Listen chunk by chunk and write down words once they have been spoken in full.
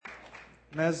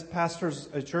Mez pastors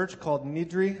a church called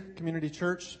Nidri Community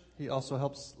Church. He also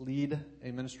helps lead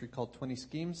a ministry called 20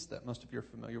 Schemes that most of you are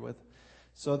familiar with.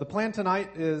 So the plan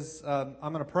tonight is I'm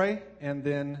going to pray, and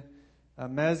then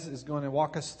Mez is going to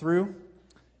walk us through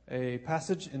a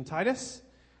passage in Titus,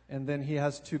 and then he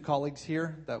has two colleagues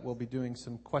here that we'll be doing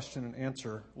some question and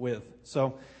answer with.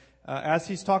 So as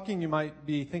he's talking, you might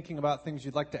be thinking about things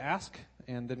you'd like to ask,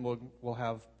 and then we'll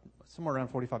have somewhere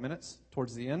around 45 minutes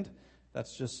towards the end.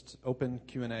 That's just open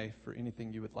Q&A for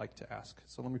anything you would like to ask.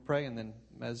 So let me pray, and then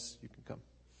Mez, you can come.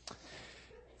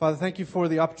 Father, thank you for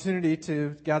the opportunity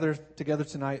to gather together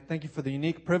tonight. Thank you for the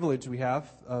unique privilege we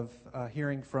have of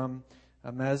hearing from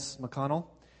Mez McConnell.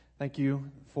 Thank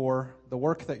you for the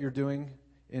work that you're doing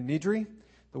in Nidri,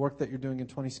 the work that you're doing in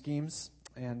 20 Schemes.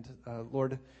 And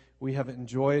Lord, we have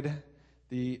enjoyed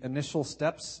the initial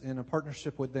steps in a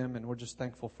partnership with them, and we're just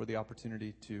thankful for the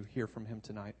opportunity to hear from him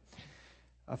tonight.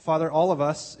 Father, all of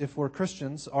us, if we're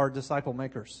Christians, are disciple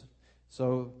makers.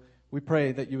 So we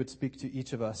pray that you would speak to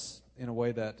each of us in a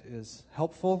way that is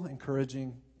helpful,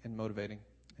 encouraging, and motivating.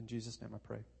 In Jesus' name I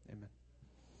pray. Amen.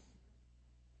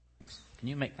 Can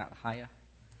you make that higher?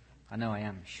 I know I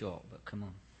am short, but come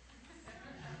on.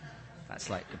 That's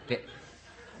like a bit...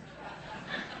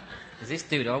 Is this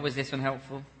dude always this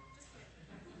unhelpful?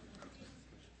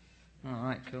 All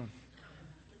right, cool.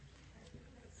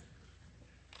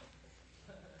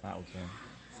 That'll do.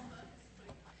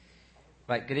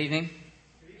 Right, good evening.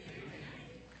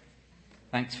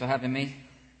 Thanks for having me.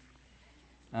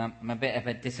 I'm a bit of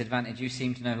a disadvantage. You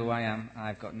seem to know who I am.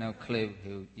 I've got no clue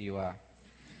who you are.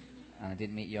 And I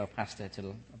didn't meet your pastor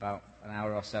till about an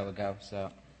hour or so ago.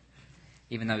 So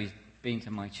even though he's been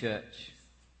to my church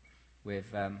with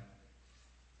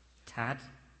Tad,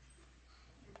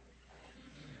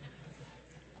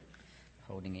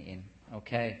 holding it in.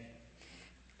 Okay.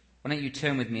 Why don't you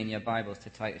turn with me in your Bibles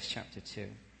to Titus chapter 2.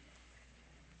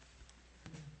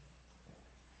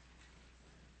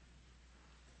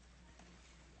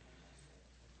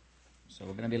 So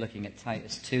we're going to be looking at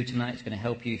Titus 2 tonight. It's going to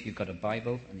help you if you've got a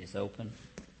Bible and it's open.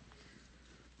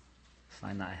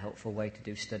 Find that a helpful way to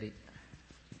do study.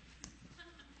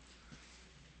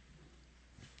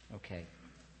 Okay.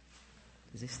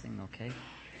 Is this thing okay?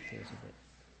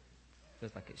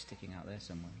 Feels like it's sticking out there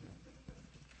somewhere.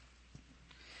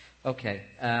 Okay,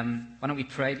 why don't we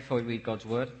pray before we read God's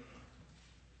Word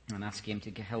and ask Him to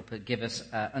give us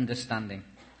understanding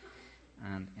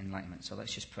and enlightenment. So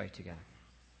let's just pray together.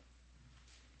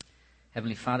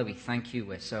 Heavenly Father, we thank you.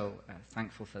 We're so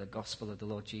thankful for the gospel of the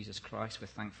Lord Jesus Christ. We're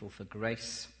thankful for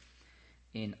grace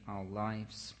in our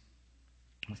lives.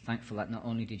 We're thankful that not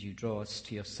only did you draw us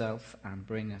to yourself and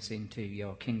bring us into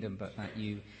your kingdom, but that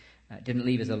you didn't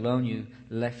leave us alone. You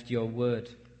left your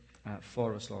word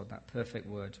for us, Lord, that perfect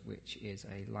word which is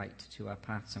a light to our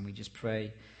paths. And we just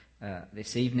pray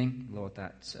this evening, Lord,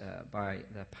 that by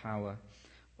the power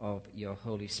of your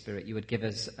Holy Spirit you would give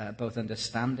us both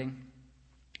understanding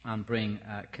and bring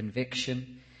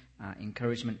conviction,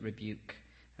 encouragement, rebuke,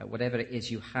 whatever it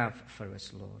is you have for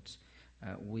us, Lord.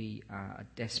 We are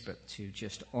desperate to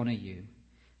just honor you,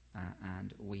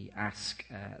 and we ask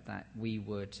that we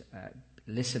would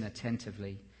listen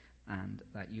attentively and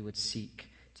that you would seek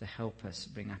to help us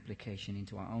bring application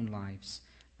into our own lives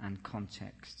and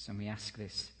contexts. And we ask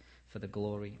this for the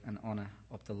glory and honor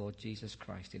of the Lord Jesus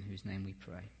Christ, in whose name we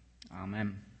pray. Amen.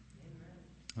 Amen.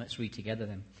 Let's read together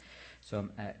then. So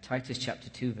Titus chapter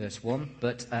 2 verse 1.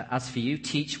 But as for you,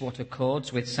 teach what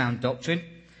accords with sound doctrine.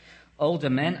 Older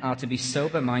men are to be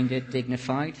sober-minded,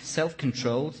 dignified,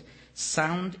 self-controlled,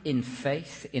 sound in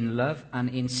faith, in love, and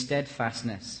in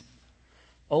steadfastness.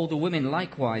 Older women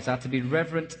likewise are to be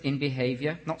reverent in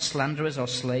behavior, not slanderers or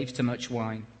slaves to much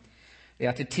wine. They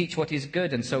are to teach what is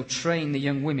good, and so train the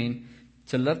young women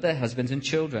to love their husbands and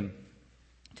children,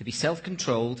 to be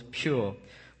self-controlled, pure,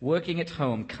 working at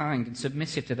home, kind and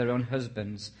submissive to their own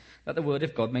husbands, that the word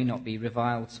of God may not be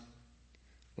reviled.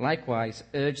 Likewise,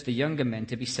 urge the younger men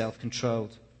to be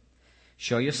self-controlled.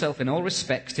 Show yourself in all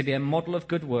respects to be a model of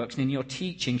good works, and in your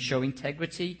teaching show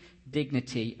integrity,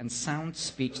 dignity, and sound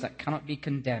speech that cannot be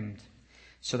condemned,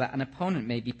 so that an opponent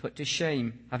may be put to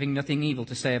shame, having nothing evil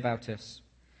to say about us.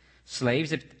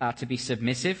 Slaves are to be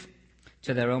submissive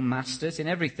to their own masters in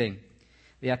everything.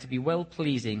 They are to be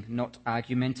well-pleasing, not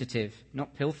argumentative,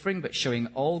 not pilfering, but showing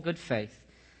all good faith,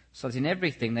 so that in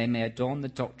everything they may adorn the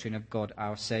doctrine of God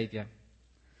our Saviour.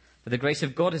 For the grace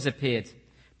of God has appeared,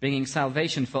 bringing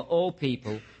salvation for all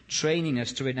people, training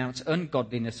us to renounce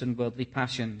ungodliness and worldly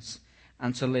passions,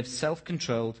 and to live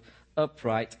self-controlled,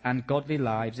 upright, and godly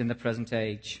lives in the present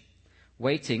age,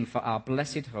 waiting for our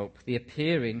blessed hope, the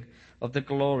appearing of the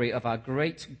glory of our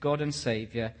great God and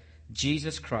Saviour,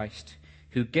 Jesus Christ,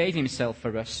 who gave himself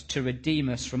for us to redeem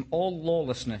us from all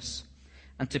lawlessness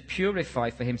and to purify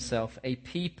for himself a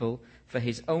people for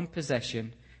his own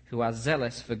possession who are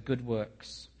zealous for good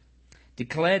works.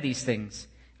 Declare these things,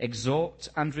 exhort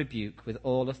and rebuke with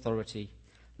all authority.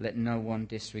 Let no one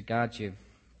disregard you.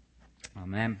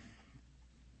 Amen.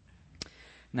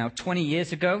 Now, 20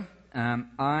 years ago,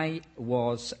 I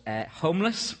was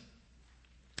homeless.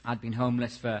 I'd been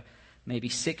homeless for maybe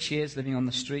 6 years, living on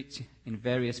the streets in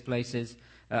various places.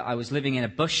 I was living in a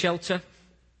bus shelter.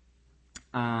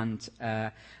 And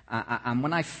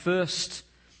when I first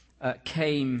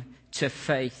came to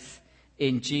faith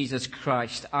in Jesus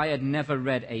Christ, I had never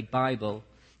read a Bible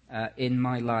in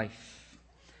my life.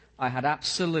 I had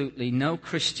absolutely no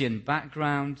Christian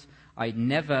background. I'd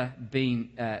never been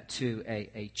to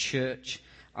a church.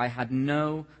 I had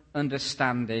no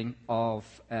understanding of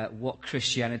what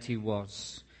Christianity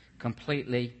was.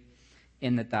 Completely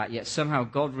in the dark. Yet somehow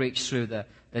God reached through the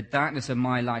darkness of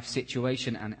my life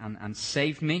situation and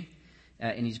saved me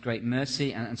in his great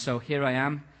mercy. And so here I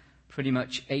am, pretty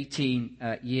much 18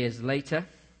 years later,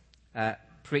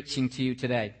 preaching to you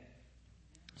today.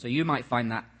 So you might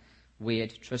find that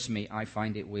weird. Trust me, I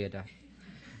find it weirder.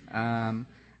 And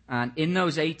in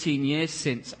those 18 years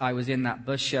since I was in that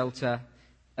bus shelter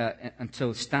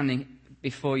until standing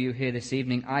before you here this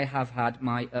evening, I have had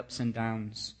my ups and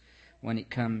downs when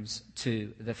it comes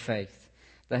to the faith.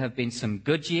 There have been some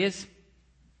good years.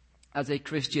 As a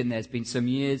Christian, there's been some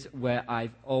years where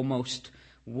I've almost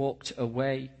walked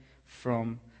away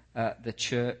from the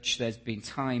church. There's been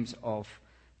times of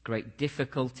great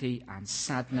difficulty and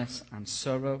sadness and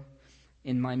sorrow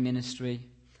in my ministry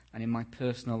and in my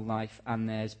personal life. And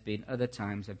there's been other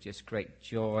times of just great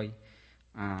joy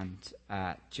and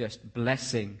just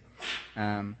blessing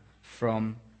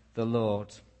from the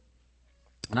Lord.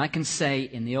 And I can say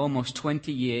in the almost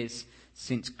 20 years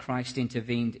since Christ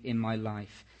intervened in my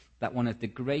life that one of the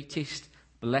greatest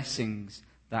blessings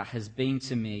that has been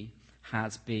to me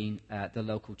has been the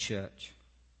local church.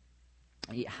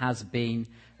 It has been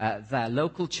their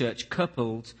local church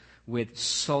coupled with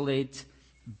solid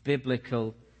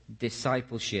biblical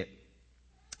discipleship.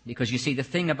 Because you see, the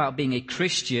thing about being a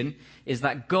Christian is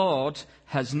that God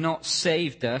has not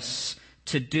saved us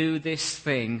to do this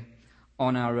thing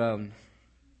on our own.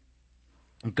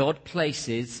 God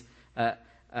places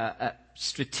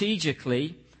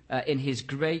strategically in his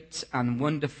great and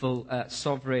wonderful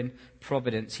sovereign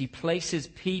providence, he places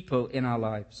people in our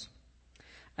lives.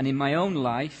 And in my own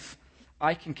life,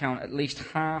 I can count at least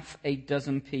half a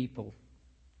dozen people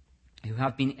who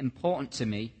have been important to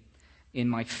me in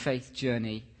my faith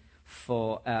journey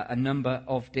for a number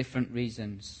of different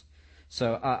reasons.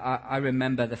 So I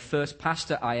remember the first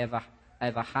pastor I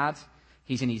ever had.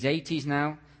 He's in his 80s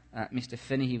now. Mr.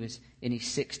 Finney, he was in his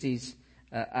 60s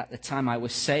at the time I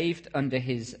was saved under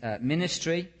his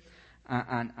ministry.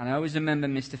 And I always remember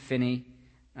Mr. Finney,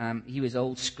 he was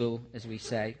old school, as we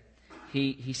say.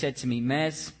 He said to me,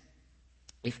 Mez,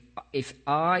 if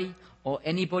I or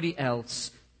anybody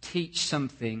else teach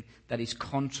something that is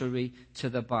contrary to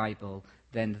the Bible,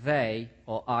 then they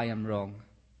or I am wrong.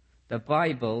 The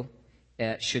Bible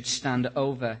should stand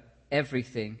over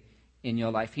everything in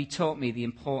your life. He taught me the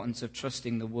importance of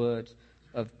trusting the Word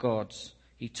of God.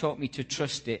 He taught me to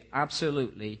trust it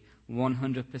absolutely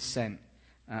 100%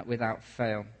 without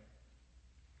fail.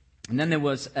 And then there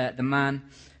was the man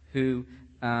who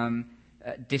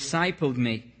discipled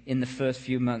me in the first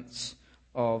few months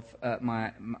of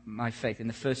my faith. In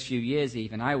the first few years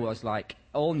even, I was like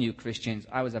all new Christians.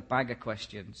 I was a bag of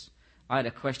questions. I had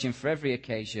a question for every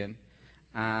occasion,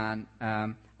 and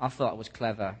I thought I was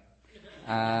clever.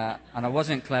 And I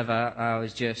wasn't clever, I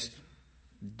was just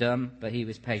dumb, but he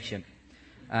was patient.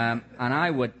 And I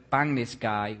would bang this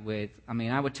guy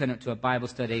I would turn up to a Bible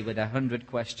study with 100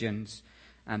 questions,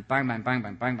 and bang, bang, bang,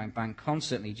 bang, bang, bang, bang,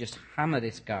 constantly just hammer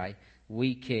this guy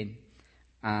week in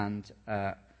and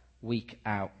week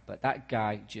out. But that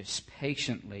guy just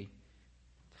patiently,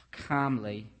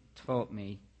 calmly taught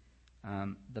me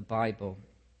the Bible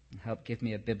and helped give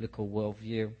me a biblical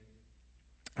worldview.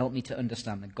 Helped me to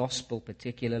understand the gospel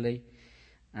particularly,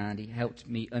 and he helped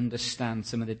me understand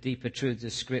some of the deeper truths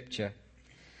of Scripture.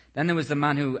 Then there was the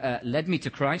man who led me to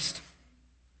Christ.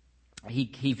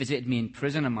 He visited me in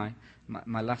prison on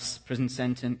my last prison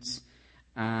sentence,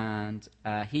 and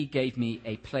he gave me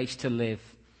a place to live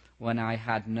when I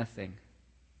had nothing.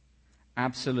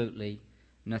 Absolutely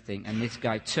nothing. And this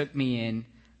guy took me in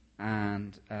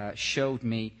and showed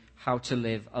me how to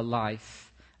live a life.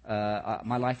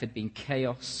 My life had been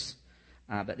chaos,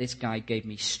 but this guy gave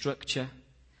me structure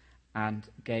and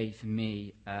gave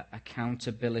me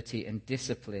accountability and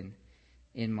discipline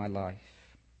in my life.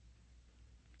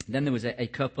 Then there was a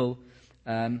couple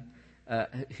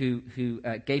who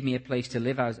gave me a place to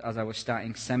live as I was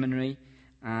starting seminary,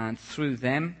 and through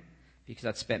them, because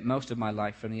I'd spent most of my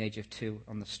life from the age of 2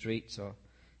 on the streets or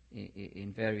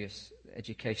in various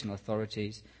educational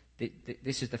authorities,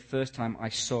 this is the first time I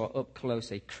saw up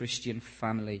close a Christian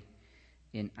family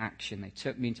in action. They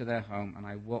took me into their home, and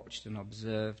I watched and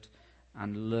observed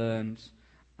and learned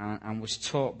and was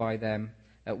taught by them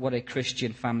what a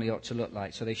Christian family ought to look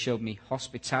like. So they showed me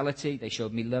hospitality, they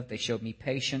showed me love, they showed me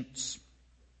patience.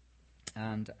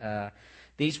 And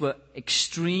these were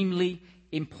extremely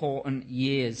important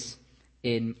years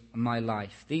in my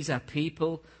life. These are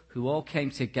people who all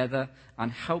came together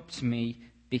and helped me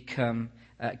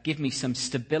give me some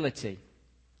stability.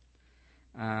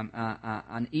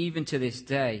 And even to this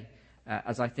day,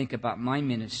 as I think about my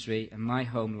ministry and my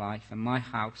home life and my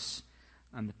house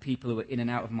and the people who were in and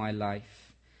out of my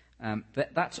life,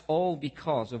 that's all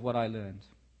because of what I learned.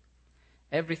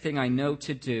 Everything I know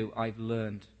to do, I've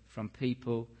learned from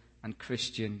people and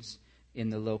Christians in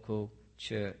the local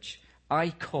church. I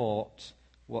caught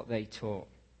what they taught.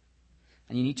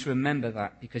 And you need to remember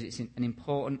that, because it's an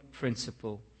important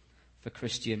principle for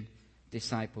Christian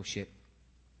discipleship.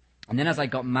 And then as I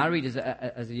got married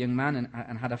as a young man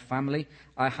and had a family,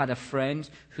 I had a friend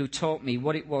who taught me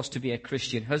what it was to be a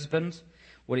Christian husband,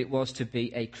 what it was to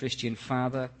be a Christian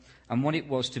father, and what it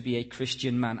was to be a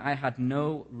Christian man. I had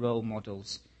no role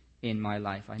models in my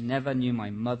life. I never knew my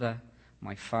mother.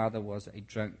 My father was a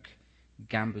drunk,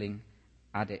 gambling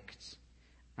addict.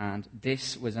 And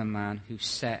this was a man who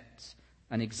set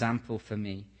an example for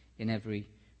me in every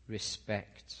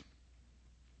respect.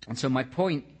 And so my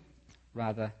point,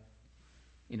 rather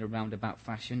in a roundabout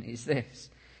fashion, is this,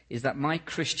 is that my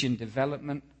Christian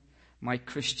development, my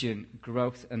Christian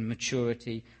growth and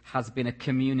maturity has been a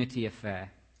community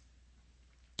affair.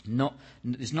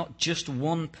 There's not just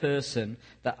one person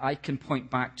that I can point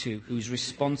back to who's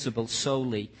responsible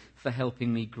solely for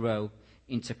helping me grow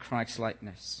into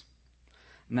Christ-likeness.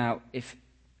 Now, if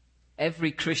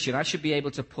every Christian, I should be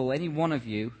able to pull any one of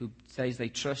you who says they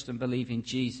trust and believe in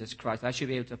Jesus Christ, I should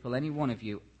be able to pull any one of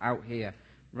you out here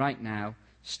right now,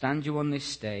 stand you on this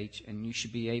stage, and you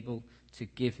should be able to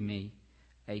give me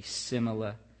a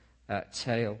similar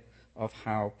tale of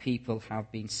how people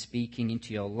have been speaking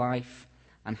into your life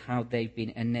and how they've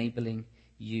been enabling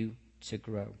you to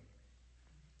grow.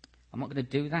 I'm not going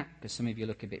to do that because some of you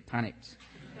look a bit panicked.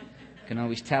 You can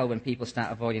always tell when people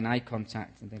start avoiding eye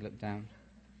contact and they look down.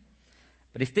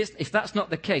 But if that's not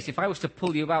the case, if I was to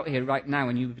pull you out here right now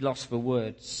and you were lost for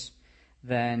words,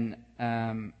 then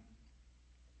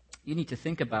you need to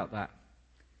think about that.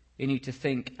 You need to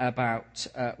think about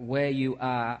where you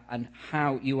are and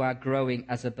how you are growing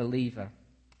as a believer.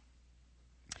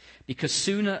 Because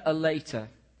sooner or later,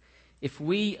 if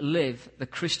we live the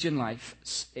Christian life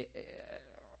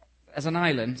as an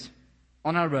island,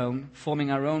 on our own,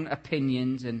 forming our own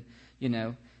opinions and,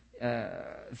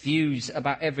 views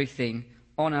about everything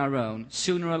on our own,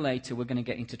 sooner or later we're going to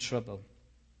get into trouble.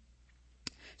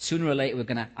 Sooner or later we're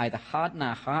going to either harden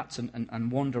our hearts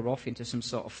and wander off into some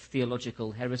sort of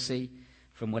theological heresy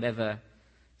from whatever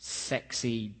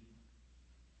sexy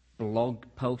blog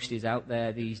post is out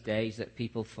there these days that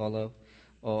people follow,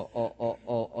 or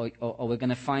we're going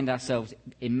to find ourselves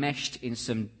enmeshed in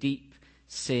some deep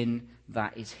sin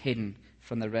that is hidden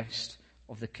from the rest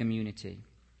of the community.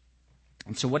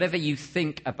 And so whatever you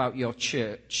think about your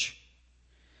church,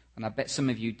 and I bet some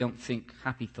of you don't think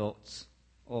happy thoughts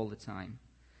all the time,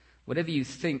 whatever you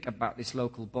think about this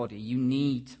local body, you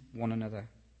need one another.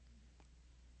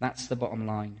 That's the bottom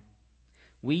line.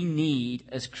 We need,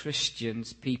 as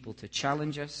Christians, people to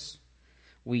challenge us.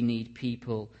 We need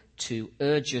people to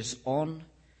urge us on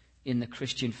in the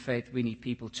Christian faith. We need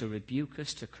people to rebuke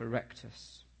us, to correct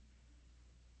us.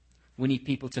 We need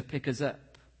people to pick us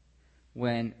up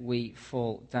when we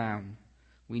fall down.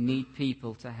 We need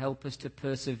people to help us to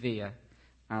persevere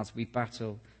as we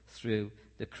battle through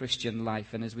the Christian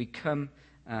life. And as we come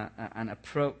and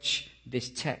approach this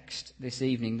text this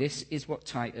evening, this is what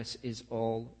Titus is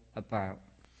all about.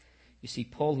 You see,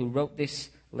 Paul, who wrote this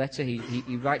letter,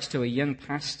 he writes to a young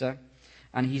pastor,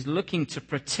 and he's looking to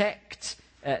protect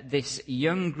this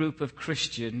young group of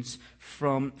Christians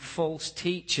from false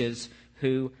teachers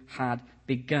who had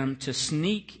begun to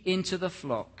sneak into the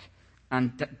flock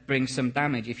and bring some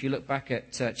damage. If you look back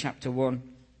at chapter 1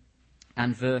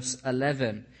 and verse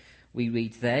 11, we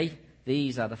read,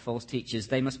 these are the false teachers,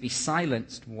 they must be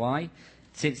silenced. Why?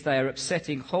 Since they are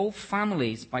upsetting whole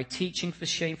families by teaching for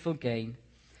shameful gain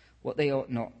what they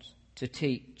ought not to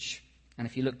teach. And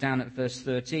if you look down at verse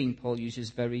 13, Paul uses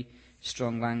very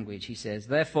strong language. He says,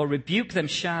 therefore rebuke them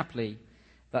sharply,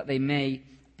 that they may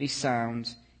be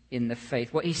sound in the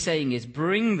faith. What he's saying is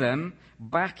bring them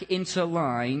back into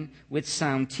line with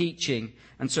sound teaching.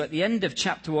 And so at the end of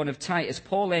chapter 1 of Titus,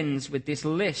 Paul ends with this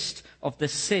list of the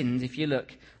sins, if you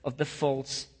look, of the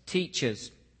false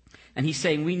teachers. And he's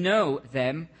saying we know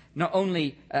them not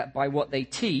only by what they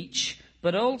teach,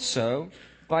 but also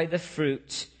by the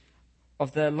fruit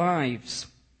of their lives.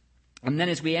 And then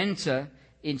as we enter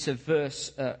into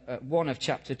verse 1 of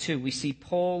chapter 2, we see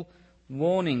Paul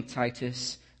warning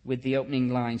Titus with the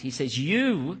opening lines. He says,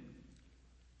 you,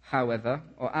 however,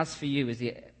 or as for you, as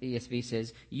the ESV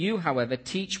says, you, however,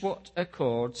 teach what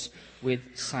accords with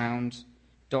sound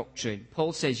doctrine.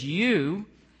 Paul says, you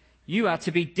are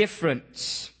to be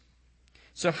different.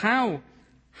 So how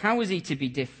is he to be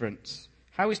different?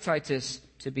 How is Titus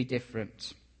to be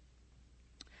different?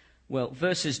 Well,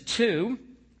 verses 2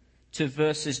 to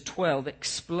verses 12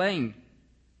 explain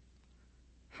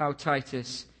how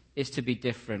Titus is to be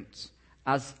different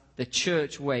as the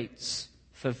church waits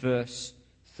for verse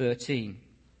 13.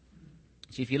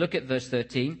 So if you look at verse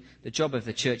 13, the job of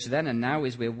the church then and now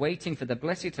is we're waiting for the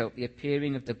blessed hope, the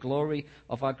appearing of the glory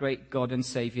of our great God and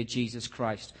Saviour, Jesus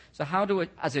Christ. So how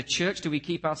as a church, do we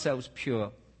keep ourselves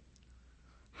pure?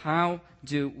 How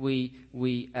do we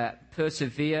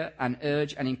persevere and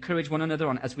urge and encourage one another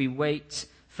on as we wait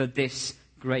for this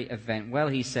great event? Well,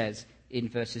 he says in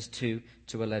verses 2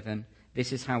 to 11,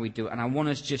 this is how we do it. And I want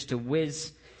us just to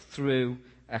whiz through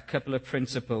a couple of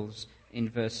principles in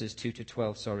verses 2 to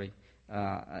 12,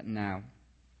 now.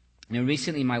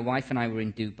 Recently my wife and I were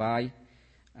in Dubai,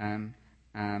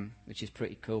 which is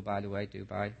pretty cool, by the way,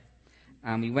 Dubai.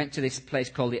 And we went to this place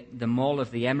called the Mall of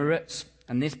the Emirates,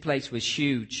 and this place was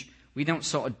huge. We don't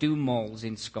sort of do malls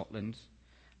in Scotland.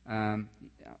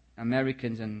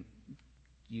 Americans and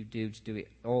you dudes do it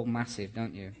all massive,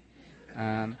 don't you?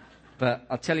 But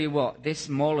I'll tell you what, this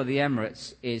Mall of the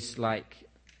Emirates is like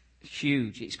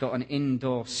huge. It's got an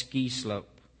indoor ski slope.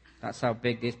 That's how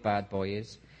big this bad boy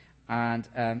is.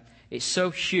 And it's so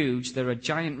huge, there are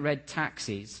giant red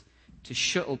taxis to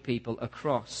shuttle people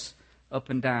across, up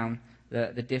and down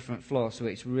the different floors. So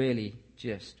it's really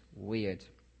just weird.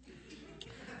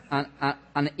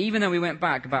 And even though we went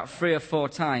back about 3 or 4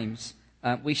 times,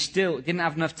 we still didn't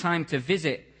have enough time to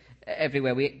visit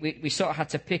everywhere. We sort of had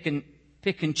to pick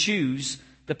and choose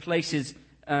the places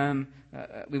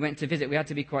we went to visit. We had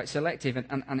to be quite selective,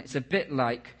 and it's a bit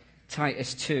like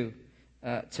Titus 2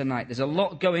 tonight. There's a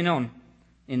lot going on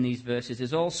in these verses.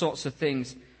 There's all sorts of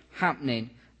things happening,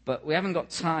 but we haven't got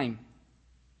time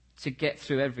to get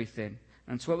through everything.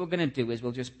 And so what we're going to do is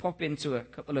we'll just pop into a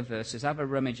couple of verses, have a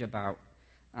rummage about,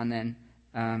 and then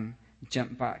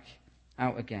jump back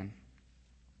out again.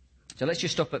 So let's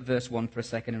just stop at verse 1 for a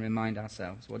second and remind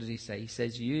ourselves. What does he say? He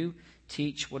says, you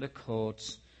teach what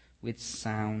accords with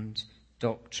sound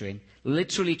doctrine.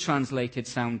 Literally translated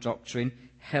sound doctrine,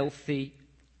 healthy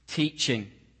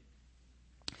teaching.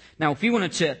 Now, if we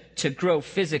wanted to grow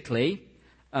physically,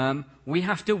 we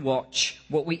have to watch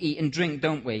what we eat and drink,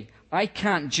 don't we? I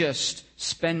can't just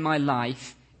spend my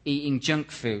life eating junk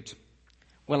food.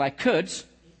 Well, I could,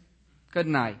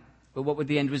 couldn't I? But what would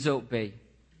the end result be?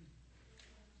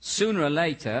 Sooner or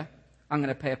later, I'm going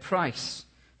to pay a price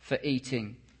for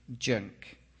eating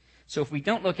junk. So if we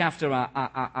don't look after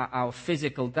our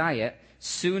physical diet,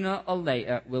 sooner or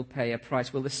later we'll pay a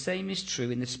price. Well, the same is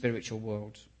true in the spiritual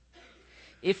world.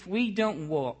 If we don't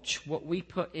watch what we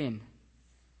put in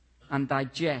and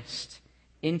digest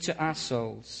into our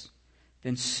souls,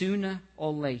 then sooner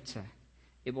or later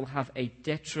it will have a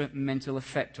detrimental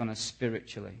effect on us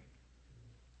spiritually.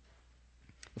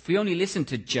 If we only listen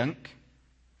to junk,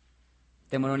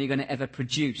 then we're only going to ever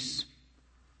produce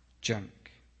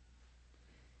junk.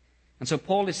 And so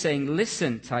Paul is saying,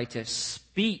 listen, Titus,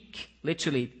 speak,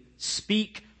 literally,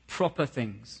 speak proper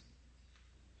things,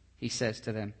 he says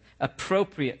to them.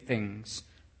 Appropriate things,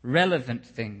 relevant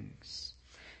things.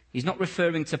 He's not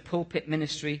referring to pulpit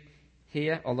ministry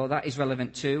here, although that is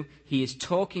relevant too. He is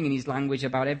talking in his language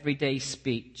about everyday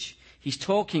speech. He's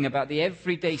talking about the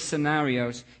everyday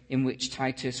scenarios in which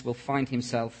Titus will find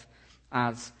himself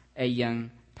as a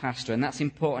young pastor. And that's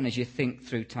important as you think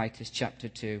through Titus chapter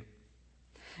 2.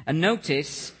 And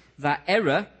notice that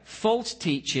error, false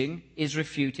teaching, is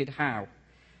refuted how?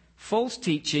 False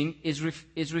teaching is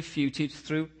refuted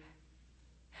through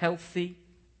healthy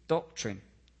doctrine,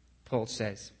 Paul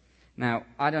says. Now,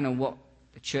 I don't know what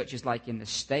the church is like in the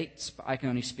States, but I can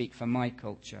only speak for my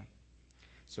culture.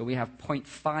 So we have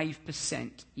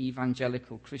 0.5%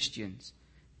 evangelical Christians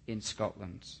in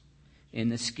Scotland. In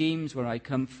the schemes where I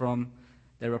come from,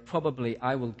 there are probably,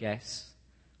 I will guess,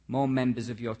 more members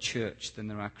of your church than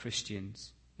there are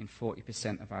Christians in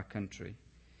 40% of our country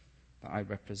that I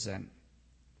represent.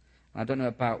 I don't know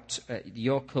about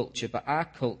your culture, but our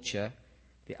culture,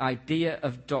 the idea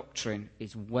of doctrine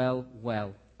is well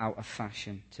out of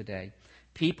fashion today.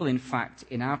 People, in fact,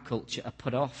 in our culture are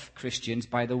put off Christians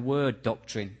by the word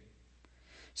doctrine.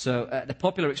 So the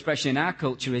popular expression in our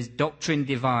culture is doctrine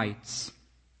divides.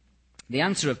 The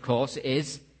answer, of course,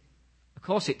 is, of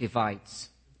course it divides,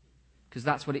 because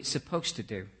that's what it's supposed to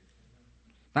do.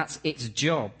 That's its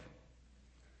job.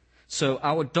 So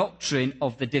our doctrine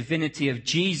of the divinity of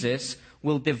Jesus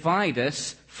will divide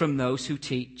us from those who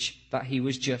teach that he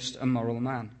was just a moral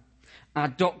man. Our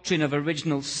doctrine of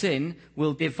original sin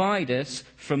will divide us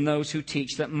from those who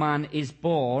teach that man is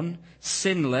born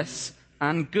sinless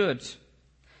and good.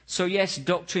 So yes,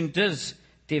 doctrine does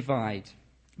divide.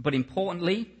 But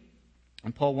importantly,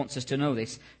 and Paul wants us to know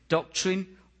this, doctrine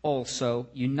also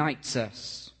unites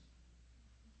us.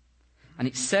 And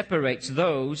it separates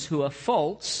those who are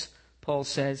false, Paul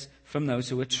says, from those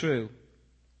who are true.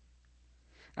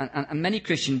 And many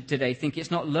Christians today think it's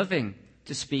not loving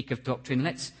to speak of doctrine.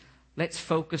 Let's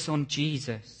focus on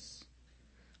Jesus.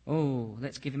 Oh,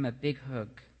 let's give him a big hug.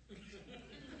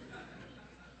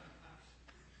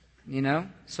 You know,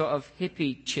 sort of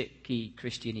hippie, chicky,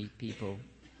 Christian-y people.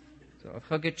 Sort of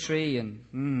hug a tree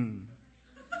and,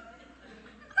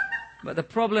 But the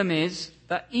problem is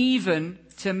that even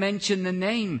to mention the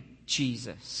name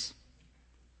Jesus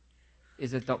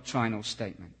is a doctrinal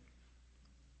statement.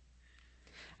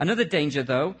 Another danger,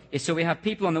 though, is so we have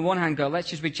people on the one hand go, let's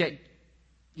just reject,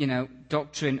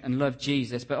 doctrine and love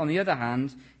Jesus. But on the other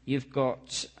hand, you've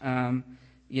got,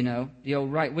 the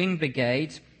old right-wing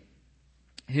brigade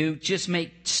who just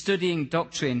make studying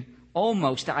doctrine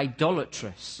almost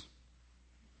idolatrous.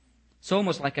 It's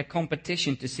almost like a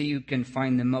competition to see who can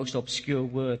find the most obscure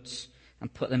words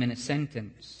and put them in a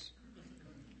sentence.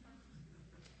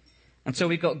 And so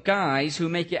we've got guys who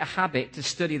make it a habit to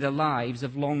study the lives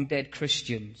of long-dead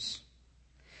Christians.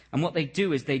 And what they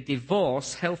do is they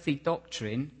divorce healthy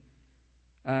doctrine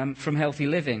from healthy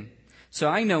living. So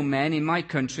I know men in my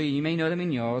country, you may know them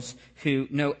in yours, who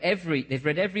know they've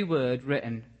read every word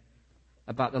written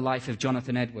about the life of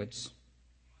Jonathan Edwards.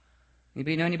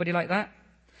 Anybody know anybody like that?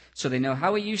 So they know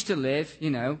how he used to live,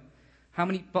 how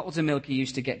many bottles of milk he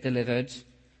used to get delivered,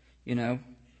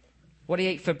 what he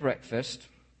ate for breakfast.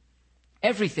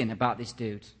 Everything about this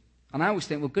dude. And I always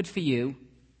think, well, good for you.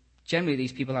 Generally,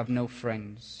 these people have no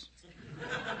friends.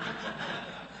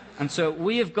 And so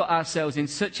we have got ourselves in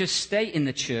such a state in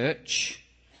the church,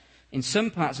 in some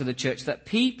parts of the church, that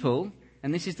people,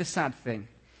 and this is the sad thing,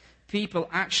 people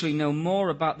actually know more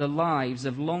about the lives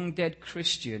of long-dead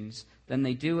Christians than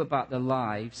they do about the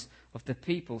lives of the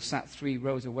people sat 3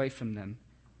 rows away from them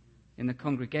in the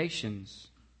congregations.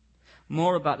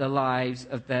 More about the lives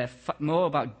of more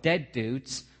about dead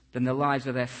dudes than the lives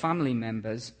of their family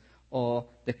members or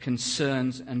the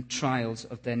concerns and trials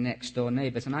of their next door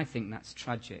neighbours. And I think that's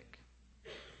tragic.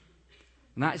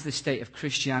 And that is the state of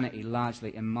Christianity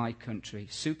largely in my country.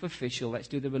 Superficial, let's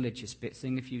do the religious bit,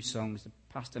 sing a few songs, the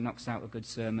pastor knocks out a good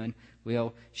sermon, we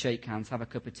all shake hands, have a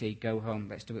cup of tea, go home,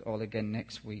 let's do it all again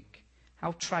next week.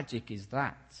 How tragic is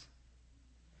that?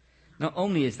 Not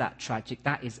only is that tragic,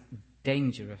 that is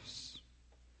dangerous.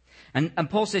 And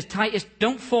Paul says, Titus,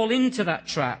 don't fall into that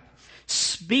trap.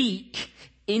 Speak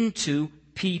into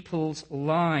people's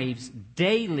lives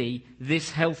daily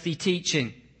this healthy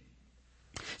teaching.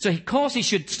 So of course he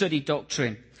should study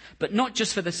doctrine, but not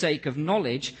just for the sake of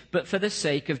knowledge, but for the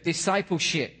sake of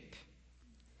discipleship.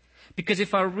 Because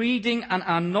if our reading and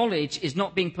our knowledge is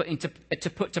not being put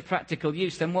to practical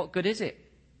use, then what good is it?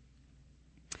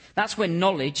 That's when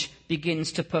knowledge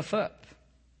begins to puff up.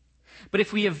 But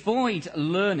if we avoid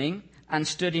learning and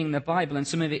studying the Bible and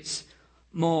some of its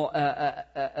more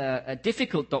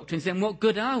difficult doctrines, then what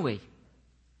good are we?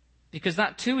 Because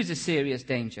that too is a serious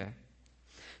danger.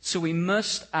 So we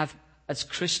must have, as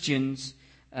Christians,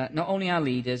 not only our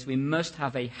leaders, we must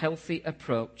have a healthy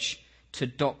approach to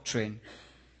doctrine.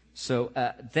 So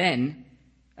then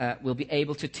we'll be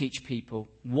able to teach people,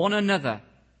 one another,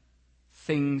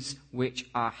 things which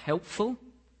are helpful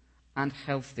and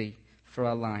healthy for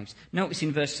our lives. Notice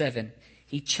in verse 7,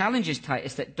 he challenges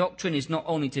Titus that doctrine is not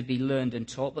only to be learned and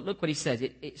taught, but look what he says,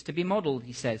 it's to be modeled,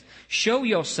 he says. Show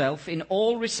yourself in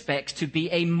all respects to be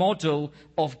a model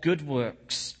of good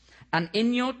works, and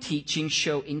in your teaching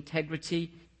show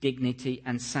integrity, dignity,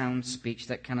 and sound speech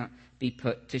that cannot be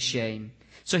put to shame.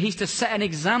 So he's to set an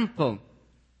example.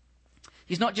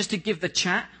 He's not just to give the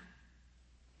chat.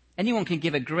 Anyone can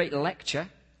give a great lecture,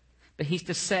 but he's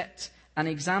to set an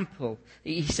example.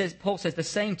 Paul says the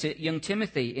same to young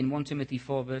Timothy in 1 Timothy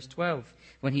 4 verse 12,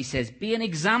 when he says, be an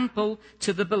example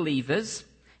to the believers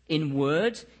in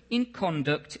word, in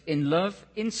conduct, in love,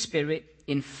 in spirit,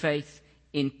 in faith,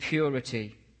 in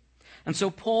purity. And so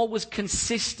Paul was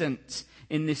consistent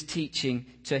in this teaching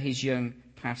to his young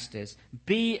pastors.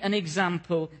 Be an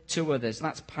example to others.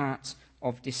 That's part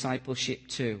of discipleship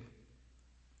too.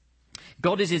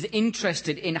 God is as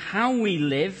interested in how we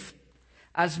live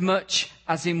as much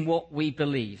as in what we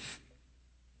believe.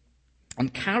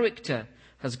 And character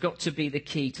has got to be the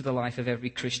key to the life of every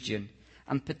Christian,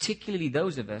 and particularly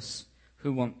those of us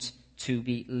who want to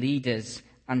be leaders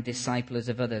and disciplers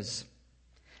of others.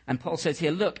 And Paul says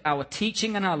here, look, our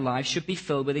teaching and our lives should be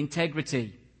filled with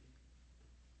integrity.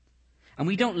 And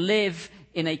we don't live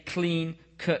in a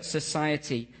clean-cut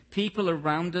society. People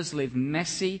around us live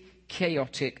messy,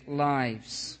 chaotic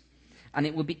lives. And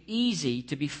it would be easy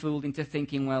to be fooled into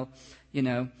thinking, well,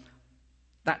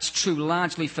 that's true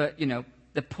largely for,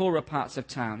 the poorer parts of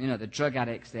town. The drug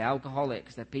addicts, the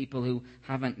alcoholics, the people who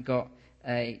haven't got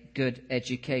a good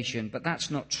education. But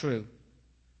that's not true.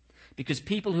 Because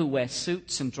people who wear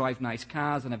suits and drive nice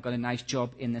cars and have got a nice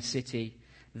job in the city,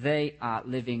 they are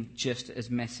living just as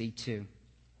messy too.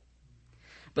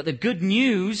 But the good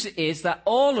news is that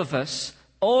all of us,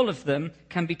 all of them,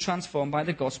 can be transformed by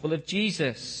the gospel of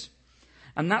Jesus.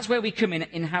 And that's where we come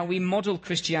in how we model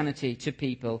Christianity to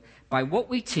people, by what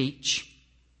we teach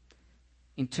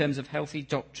in terms of healthy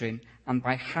doctrine, and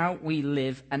by how we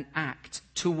live and act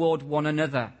toward one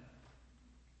another.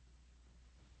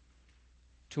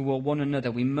 Toward one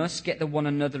another. We must get the one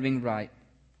anothering right.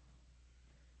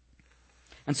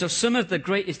 And so some of the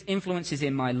greatest influences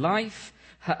in my life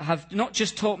have not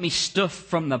just taught me stuff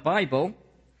from the Bible,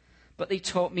 but they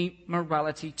taught me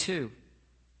morality too.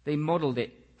 They modeled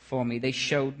it for me. They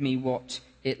showed me what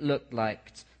it looked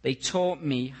like. They taught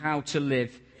me how to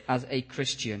live as a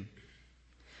Christian.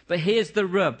 But here's the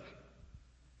rub.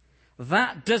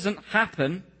 That doesn't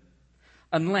happen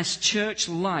unless church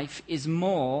life is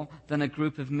more than a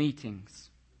group of meetings.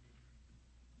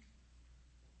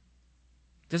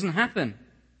 It doesn't happen.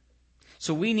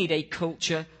 So we need a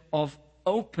culture of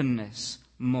openness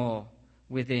more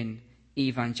within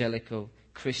evangelical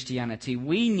Christianity.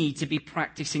 We need to be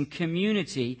practicing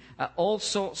community at all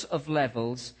sorts of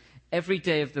levels every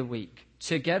day of the week.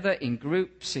 Together in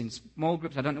groups, in small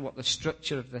groups. I don't know what the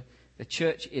structure of the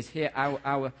church is here.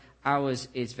 Ours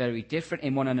is very different,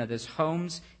 in one another's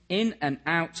homes, in and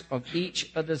out of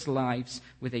each other's lives,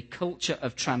 with a culture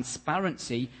of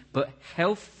transparency, but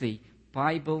healthy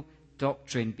Bible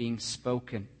doctrine being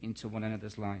spoken into one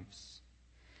another's lives.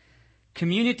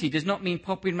 Community does not mean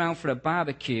popping round for a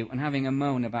barbecue and having a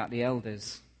moan about the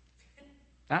elders.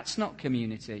 That's not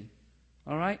community.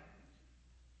 All right?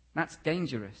 That's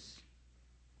dangerous.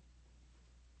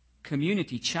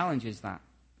 Community challenges that.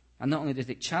 And not only does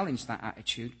it challenge that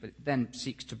attitude, but it then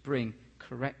seeks to bring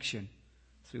correction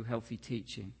through healthy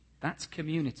teaching. That's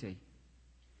community.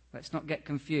 Let's not get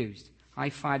confused.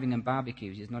 High-fiving and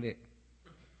barbecues is not it.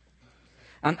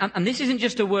 And this isn't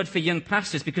just a word for young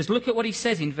pastors, because look at what he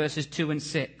says in verses 2 and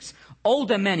 6.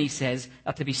 Older men, he says,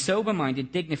 are to be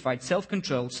sober-minded, dignified,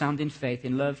 self-controlled, sound in faith,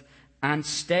 in love, and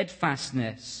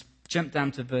steadfastness. Jump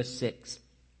down to verse 6.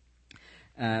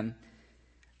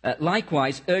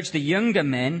 Likewise, urge the younger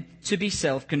men to be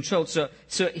self-controlled. So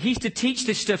he's to teach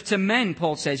this stuff to men,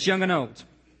 Paul says, young and old.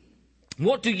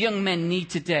 What do young men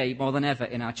need today more than ever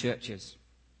in our churches?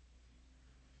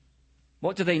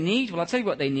 What do they need? Well, I'll tell you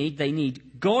what they need. They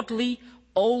need godly,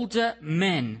 older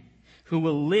men who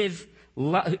will live,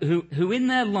 who in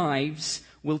their lives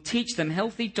will teach them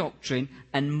healthy doctrine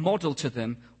and model to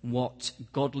them what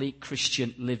godly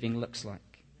Christian living looks like.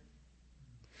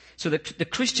 So the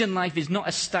Christian life is not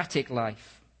a static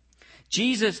life.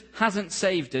 Jesus hasn't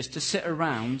saved us to sit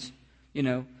around,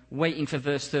 waiting for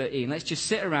verse 13. Let's just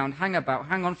sit around, hang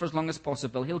on for as long as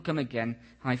possible. He'll come again.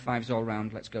 High fives all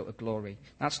round. Let's go to glory.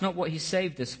 That's not what he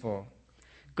saved us for.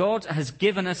 God has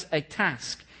given us a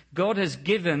task. God has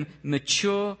given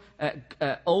mature,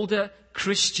 older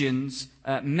Christians,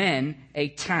 men, a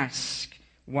task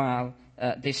while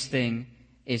this thing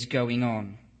is going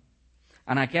on.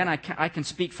 And again, I can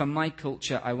speak for my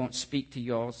culture. I won't speak to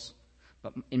yours.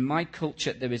 But in my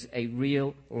culture, there is a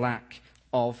real lack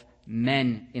of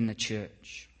men in the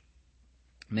church.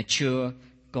 Mature,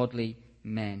 godly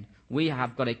men. We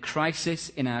have got a crisis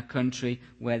in our country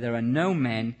where there are no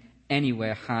men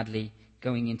anywhere hardly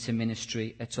going into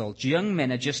ministry at all. Young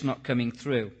men are just not coming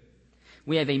through.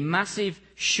 We have a massive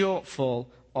shortfall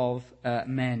of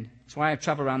men. That's why I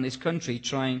travel around this country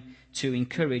trying to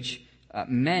encourage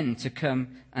men to come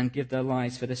and give their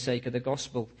lives for the sake of the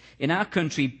gospel. In our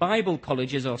country, Bible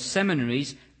colleges or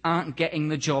seminaries aren't getting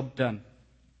the job done.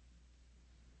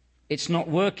 It's not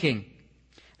working.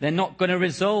 They're not going to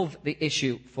resolve the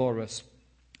issue for us.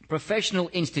 Professional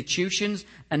institutions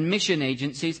and mission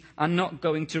agencies are not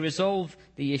going to resolve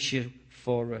the issue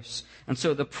for us. And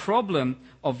so the problem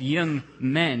of young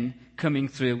men coming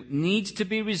through needs to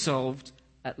be resolved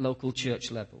at local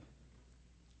church level.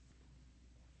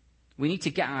 We need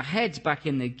to get our heads back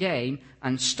in the game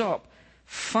and stop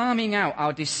farming out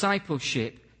our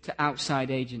discipleship to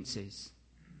outside agencies.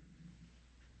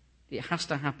 It has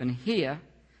to happen here,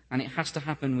 and it has to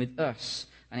happen with us,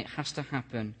 and it has to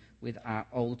happen with our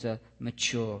older,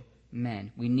 mature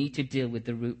men. We need to deal with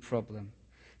the root problem.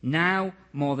 Now,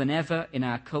 more than ever in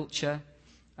our culture,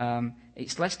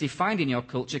 it's less defined in your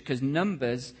culture because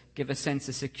numbers give a sense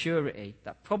of security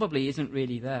that probably isn't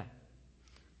really there.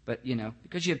 But,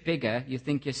 because you're bigger, you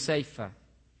think you're safer.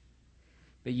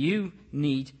 But you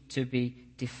need to be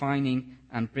defining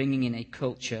and bringing in a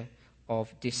culture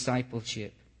of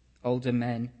discipleship, older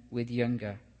men with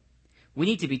younger. We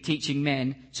need to be teaching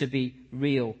men to be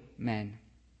real men.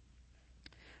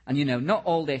 And, not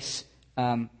all this,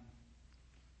 not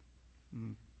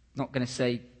going to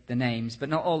say the names, but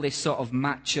not all this sort of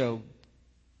macho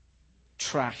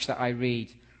trash that I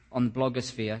read on the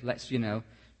blogosphere. Let's,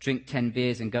 drink 10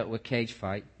 beers and go to a cage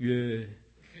fight. Yeah.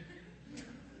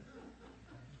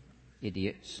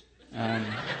 Idiots.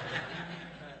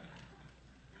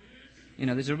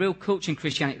 There's a real culture in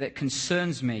Christianity that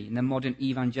concerns me in the modern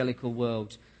evangelical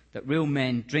world, that real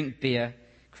men drink beer,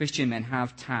 Christian men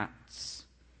have tats.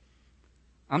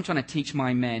 I'm trying to teach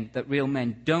my men that real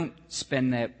men don't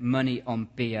spend their money on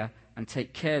beer and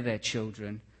take care of their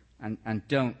children and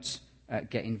don't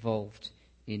get involved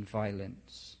in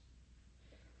violence.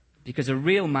 Because a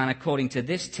real man, according to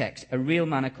this text, a real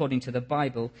man according to the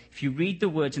Bible, if you read the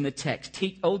words in the text,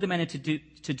 teach older men to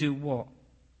do what?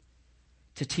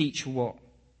 To teach what?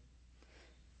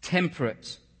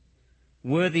 Temperate,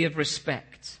 worthy of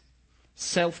respect,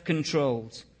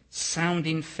 self-controlled, sound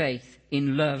in faith,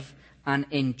 in love and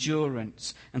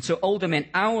endurance. And so older men,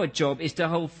 our job is to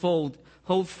hold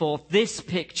forth this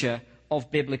picture of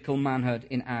biblical manhood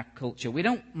in our culture. We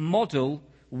don't model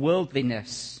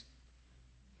worldliness.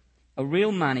 A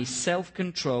real man is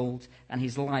self-controlled and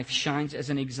his life shines as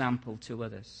an example to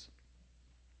others.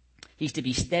 He's to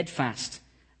be steadfast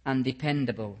and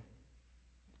dependable.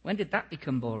 When did that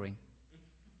become boring?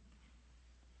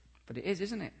 But it is,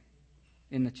 isn't it?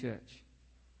 In the church.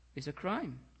 It's a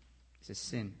crime. It's a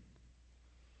sin.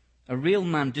 A real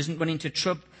man doesn't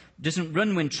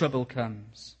run when trouble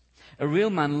comes. A real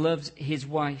man loves his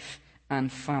wife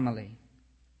and family.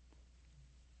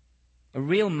 A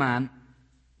real man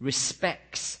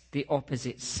respects the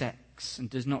opposite sex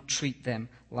and does not treat them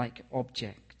like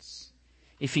objects.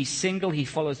 If he's single, he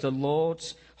follows the Lord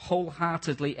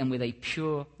wholeheartedly and with a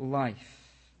pure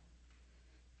life.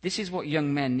 This is what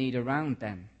young men need around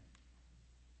them.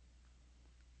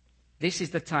 This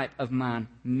is the type of man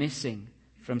missing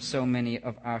from so many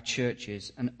of our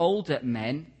churches. And older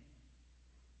men,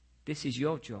 this is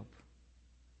your job.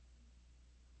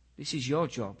 This is your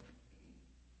job.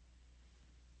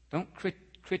 Don't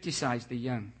criticize the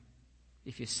young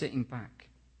if you're sitting back,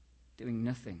 doing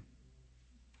nothing.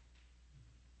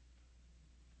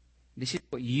 This is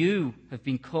what you have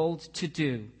been called to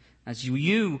do as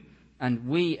you and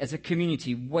we as a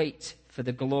community wait for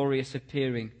the glorious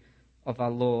appearing of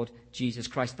our Lord Jesus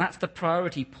Christ. That's the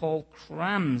priority Paul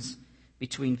crams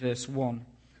between verse 1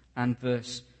 and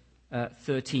verse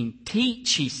 13.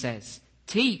 Teach, he says.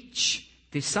 Teach.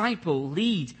 Disciple,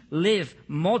 lead, live,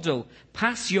 model,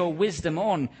 pass your wisdom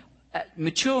on.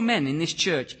 Mature men in this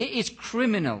church, it is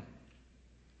criminal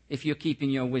if you're keeping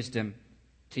your wisdom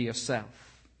to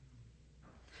yourself.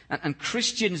 And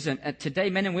Christians today,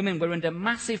 men and women, we're under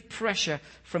massive pressure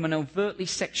from an overtly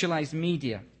sexualized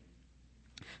media.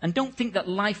 And don't think that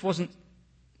life was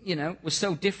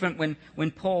so different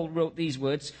when Paul wrote these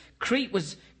words. Crete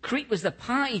was the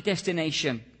party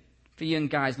destination for young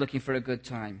guys looking for a good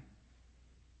time.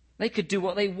 They could do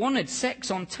what they wanted,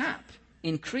 sex on tap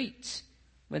in Crete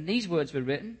when these words were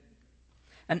written.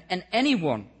 And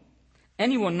anyone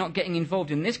not getting involved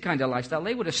in this kind of lifestyle,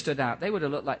 they would have stood out. They would have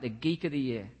looked like the geek of the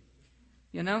year.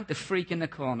 The freak in the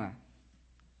corner.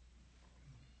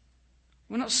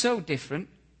 We're not so different.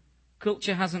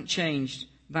 Culture hasn't changed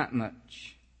that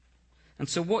much. And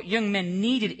so what young men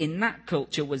needed in that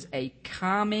culture was a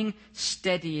calming,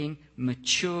 steadying,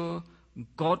 mature,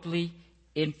 godly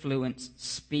influence,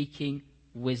 speaking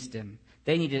wisdom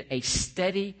They needed a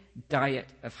steady diet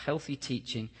of healthy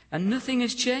teaching, and nothing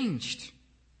has changed.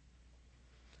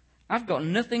 I've got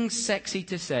nothing sexy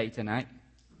to say tonight.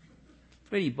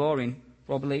 Pretty boring,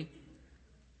 probably,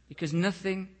 because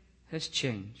nothing has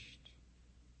changed.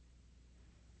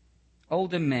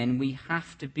 Older men, we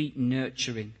have to be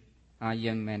nurturing our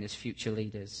young men as future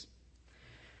leaders.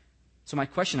 So my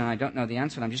question, and I don't know the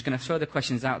answer, and I'm just going to throw the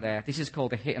questions out there. This is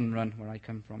called a hit and run where I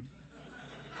come from.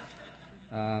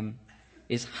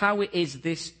 Is how is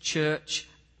this church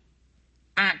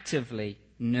actively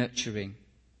nurturing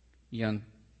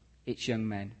its young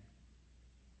men?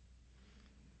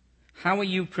 How are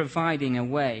you providing a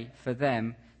way for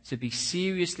them to be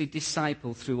seriously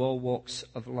discipled through all walks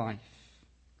of life?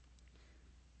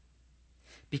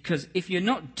 Because if you're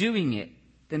not doing it,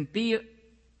 then be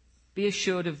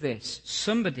assured of this.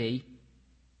 Somebody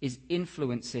is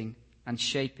influencing and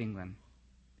shaping them,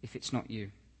 if it's not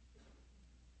you.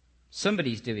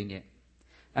 Somebody's doing it.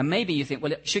 And maybe you think,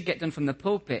 well, it should get done from the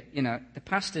pulpit. The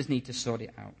pastors need to sort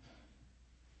it out.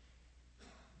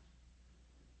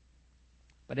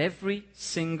 But every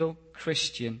single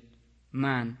Christian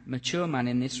man, mature man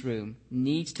in this room,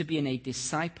 needs to be in a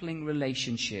discipling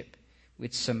relationship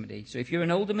with somebody. So if you're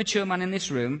an older, mature man in this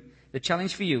room, the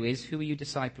challenge for you is, who are you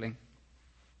discipling?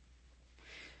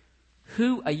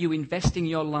 Who are you investing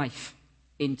your life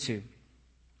into?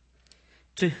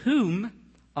 To whom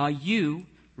are you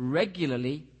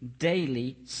regularly,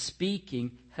 daily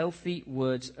speaking healthy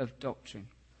words of doctrine?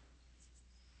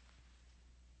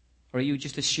 Or are you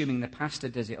just assuming the pastor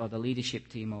does it, or the leadership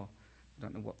team, or I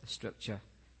don't know what the structure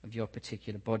of your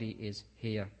particular body is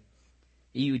here?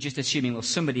 Are you just assuming, well,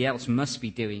 somebody else must be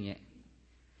doing it?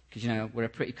 Because, we're a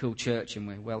pretty cool church and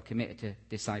we're well committed to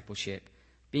discipleship.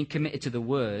 Being committed to the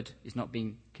word is not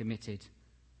being committed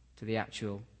to the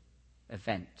actual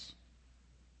event.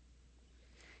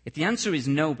 If the answer is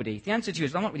nobody, if the answer to you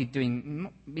is, I'm not really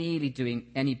doing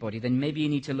anybody, then maybe you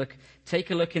need to take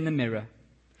a look in the mirror.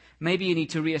 Maybe you need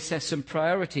to reassess some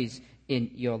priorities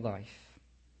in your life.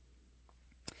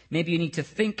 Maybe you need to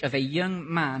think of a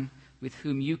young man with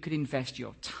whom you could invest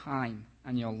your time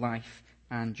and your life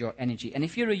and your energy. And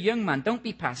if you're a young man, don't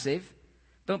be passive.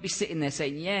 Don't be sitting there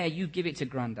saying, yeah, you give it to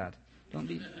Grandad. Don't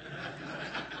be.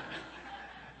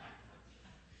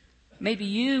 Maybe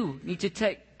you need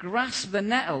to grasp the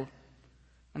nettle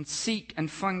and seek and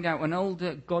find out an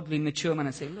older, godly, mature man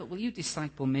and say, look, will you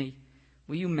disciple me?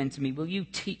 Will you mentor me? Will you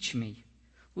teach me?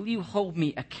 Will you hold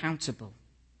me accountable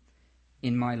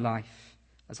in my life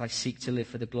as I seek to live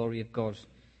for the glory of God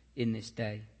in this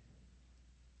day?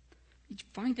 You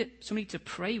find somebody to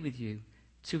pray with you,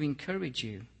 to encourage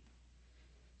you.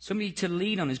 Somebody to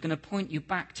lean on who's going to point you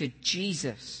back to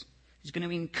Jesus, who's going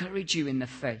to encourage you in the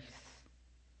faith.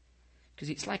 Because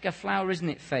it's like a flower, isn't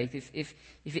it, faith? If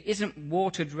it isn't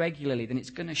watered regularly, then it's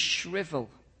going to shrivel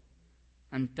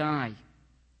and die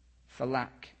for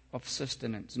lack of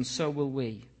sustenance. And so will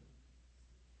we.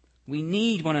 We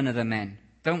need one another, men,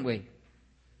 don't we?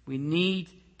 We need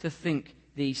to think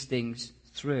these things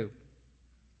through.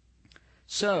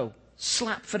 So,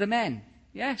 slap for the men.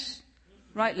 Yes?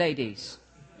 Right, ladies?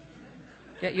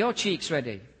 Get your cheeks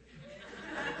ready.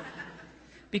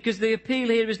 Because the appeal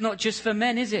here is not just for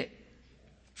men, is it?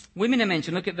 Women are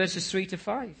mentioned. Look at verses 3 to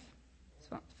 5. It's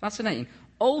fascinating.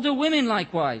 Older women,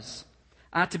 likewise,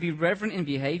 are to be reverent in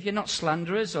behavior, not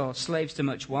slanderers or slaves to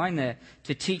much wine. They're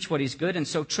to teach what is good, and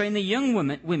so train the young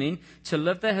women to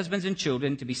love their husbands and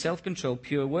children, to be self-controlled,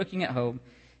 pure, working at home,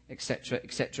 etc.,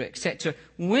 etc., etc.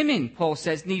 Women, Paul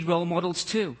says, need role models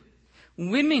too.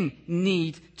 Women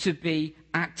need to be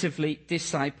actively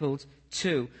discipled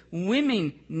too.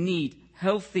 Women need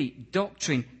healthy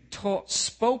doctrine taught,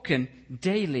 spoken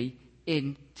daily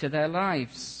into their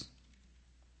lives.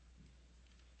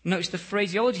 Notice the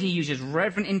phraseology he uses,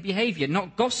 reverent in behavior,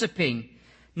 not gossiping,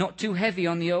 not too heavy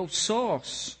on the old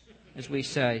sauce, as we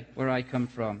say, where I come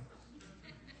from.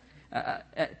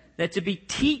 They're to be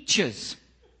teachers,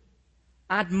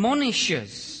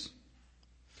 admonishers.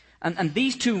 And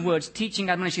these two words, teaching,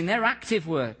 admonishing, they're active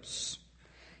words.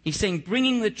 He's saying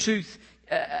bringing the truth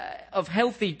of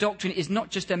healthy doctrine is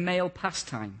not just a male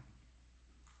pastime.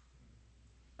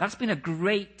 That's been a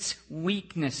great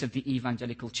weakness of the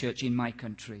evangelical church in my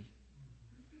country.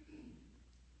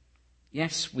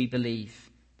 Yes, we believe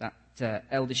that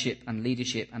eldership and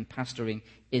leadership and pastoring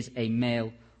is a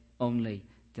male-only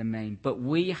domain. But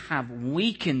we have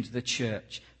weakened the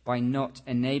church by not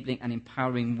enabling and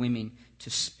empowering women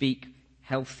to speak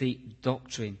healthy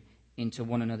doctrine into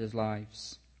one another's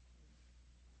lives.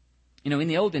 In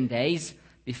the olden days,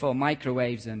 before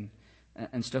microwaves and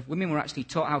stuff, women were actually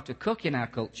taught how to cook in our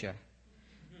culture.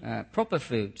 Proper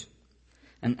food.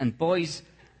 And boys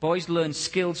learn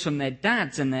skills from their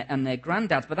dads and their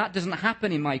granddads, but that doesn't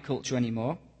happen in my culture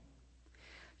anymore.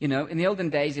 You know, in the olden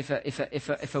days,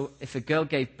 if a girl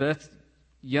gave birth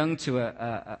young to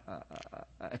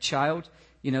a child,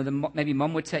 you know, maybe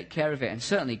mum would take care of it, and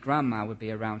certainly grandma would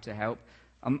be around to help.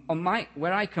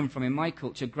 Where I come from, in my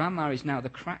culture, grandma is now the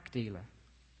crack dealer.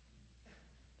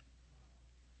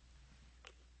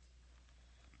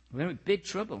 We're in big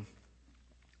trouble.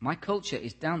 My culture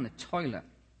is down the toilet.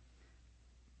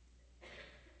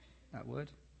 That word?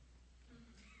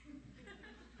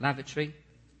 Lavatory?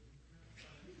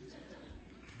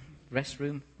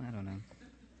 Restroom? I don't know.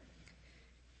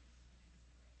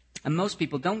 And most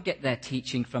people don't get their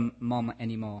teaching from mom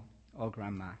anymore, or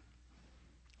grandma,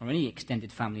 or any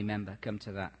extended family member, come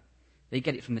to that. They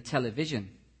get it from the television.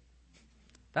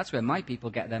 That's where my people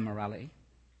get their morality.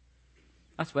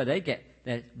 That's where they get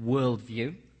their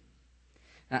worldview.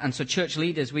 And so church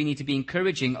leaders, we need to be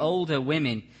encouraging older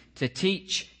women to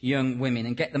teach young women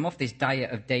and get them off this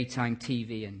diet of daytime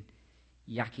TV and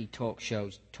yucky talk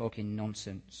shows talking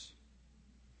nonsense.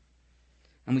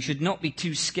 And we should not be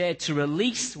too scared to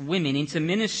release women into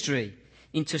ministry,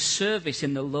 into service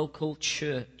in the local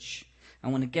church.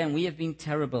 And again, we have been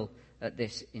terrible at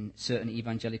this in certain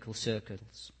evangelical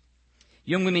circles.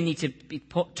 Young women need to be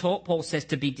taught, Paul says,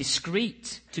 to be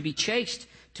discreet, to be chaste,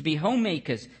 to be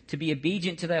homemakers, to be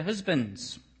obedient to their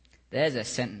husbands. There's a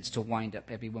sentence to wind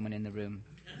up every woman in the room.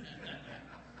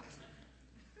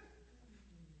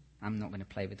 I'm not going to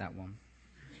play with that one.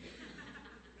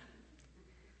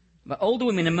 But older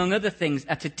women, among other things,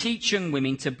 are to teach young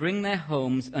women to bring their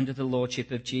homes under the lordship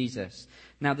of Jesus.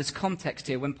 Now, there's context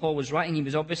here. When Paul was writing, he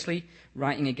was obviously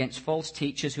writing against false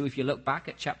teachers who, if you look back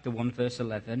at chapter 1, verse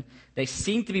 11, they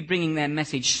seem to be bringing their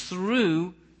message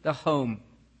through the home,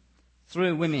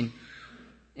 through women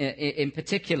in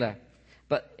particular.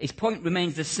 But his point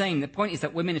remains the same. The point is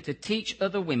that women are to teach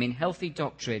other women healthy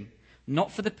doctrine,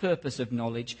 not for the purpose of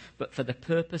knowledge, but for the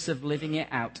purpose of living it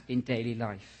out in daily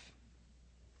life.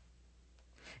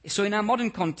 So in our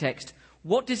modern context,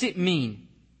 what does it mean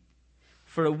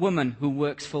for a woman who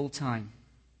works full-time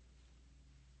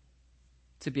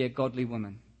to be a godly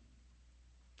woman,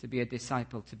 to be a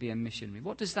disciple, to be a missionary?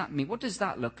 What does that mean? What does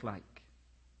that look like?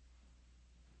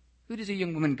 Who does a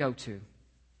young woman go to?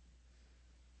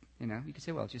 You know, you could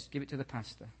say, well, just give it to the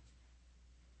pastor.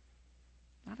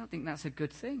 I don't think that's a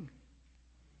good thing.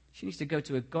 She needs to go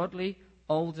to a godly,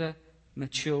 older,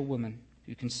 mature woman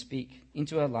who can speak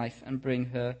into her life and bring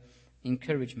her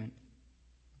encouragement.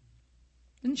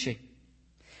 Doesn't she?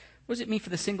 What does it mean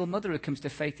for the single mother who comes to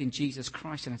faith in Jesus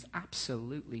Christ and has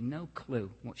absolutely no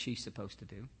clue what she's supposed to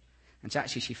do? And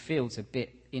actually she feels a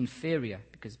bit inferior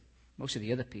because most of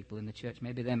the other people in the church,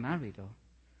 maybe they're married, or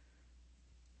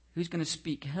who's going to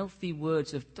speak healthy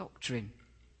words of doctrine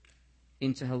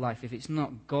into her life if it's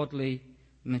not godly,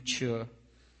 mature,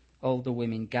 older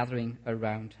women gathering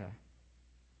around her?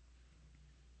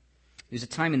 There was a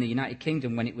time in the United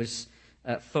Kingdom when it was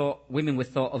women were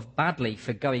thought of badly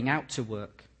for going out to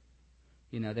work.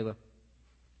 You know, they were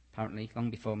apparently long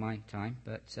before my time,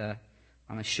 but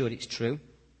I'm assured it's true.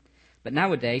 But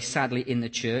nowadays, sadly, in the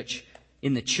church,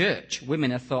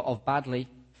 women are thought of badly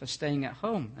for staying at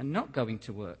home and not going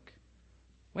to work.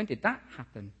 When did that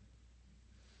happen?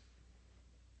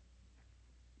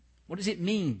 What does it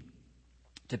mean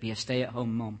to be a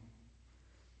stay-at-home mom?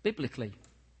 Biblically,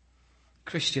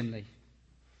 Christianly.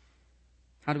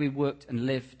 How do we work and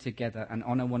live together and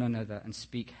honor one another and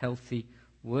speak healthy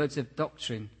words of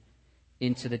doctrine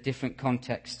into the different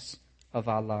contexts of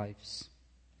our lives?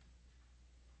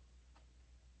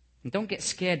 And don't get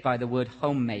scared by the word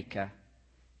homemaker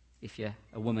if you're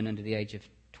a woman under the age of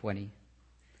 20.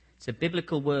 It's a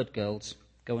biblical word, girls.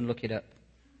 Go and look it up.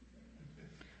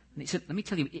 And let me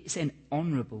tell you, it's an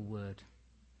honorable word.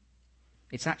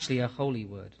 It's actually a holy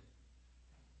word.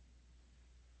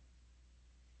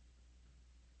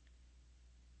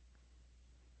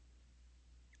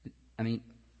 I mean,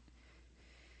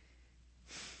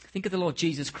 think of the Lord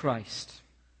Jesus Christ.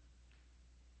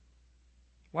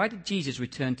 Why did Jesus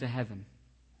return to heaven?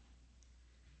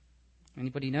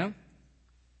 Anybody know?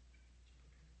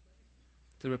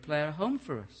 To prepare a home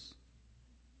for us.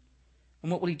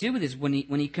 And what will he do with us when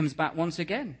he comes back once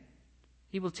again?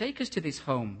 He will take us to this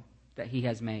home that he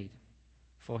has made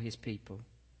for his people.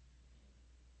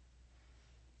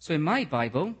 So in my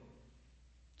Bible,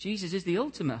 Jesus is the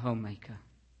ultimate homemaker.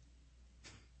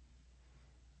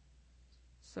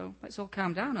 So let's all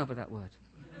calm down over that word.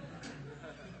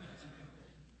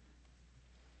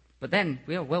 But then,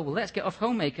 well, let's get off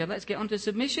homemaker, let's get on to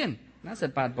submission. That's a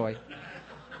bad boy.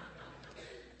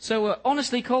 So we're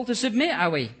honestly called to submit, are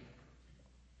we?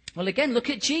 Well, again, look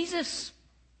at Jesus.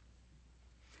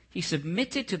 He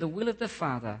submitted to the will of the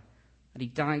Father, and he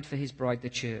died for his bride, the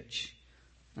church,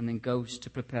 and then goes to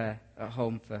prepare a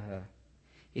home for her.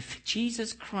 If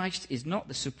Jesus Christ is not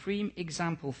the supreme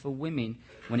example for women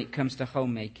when it comes to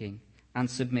homemaking and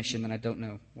submission, then I don't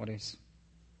know what is.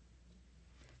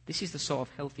 This is the sort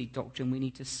of healthy doctrine we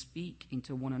need to speak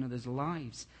into one another's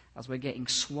lives as we're getting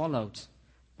swallowed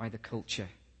by the culture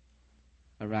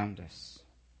around us.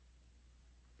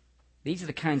 These are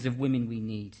the kinds of women we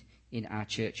need in our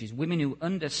churches. Women who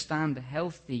understand the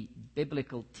healthy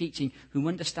biblical teaching, who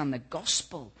understand the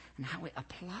gospel and how it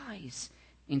applies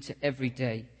into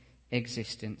everyday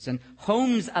existence. And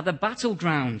homes are the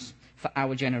battlegrounds for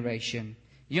our generation.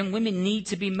 Young women need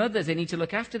to be mothers. They need to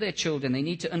look after their children. They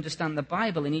need to understand the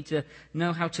Bible. They need to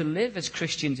know how to live as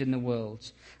Christians in the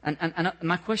world. And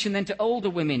my question then to older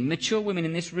women, mature women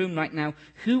in this room right now,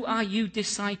 who are you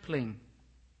discipling?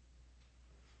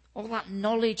 All that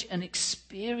knowledge and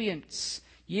experience,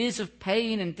 years of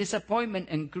pain and disappointment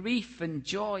and grief and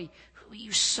joy, who are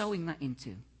you sowing that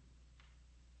into?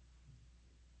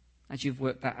 As you've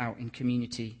worked that out in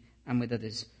community and with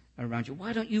others around you,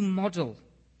 why don't you model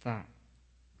that?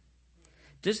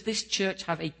 Does this church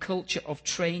have a culture of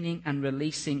training and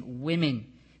releasing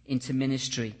women into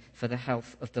ministry for the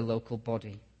health of the local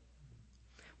body?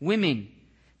 Women,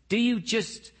 do you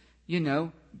just,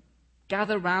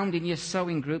 gather round in your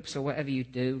sewing groups or whatever you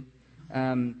do,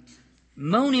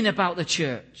 moaning about the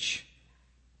church?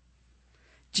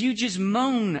 Do you just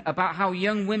moan about how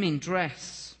young women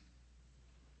dress?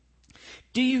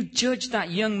 Do you judge that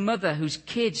young mother whose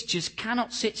kids just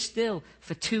cannot sit still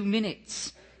for 2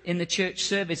 minutes in the church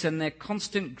service and their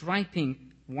constant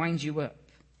griping winds you up?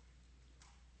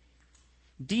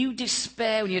 Do you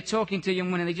despair when you're talking to young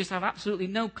women and they just have absolutely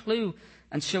no clue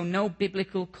and show no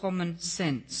biblical common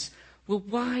sense? Well,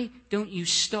 why don't you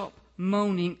stop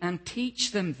moaning and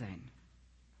teach them then?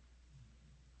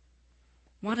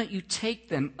 Why don't you take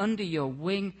them under your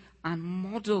wing and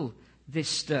model this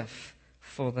stuff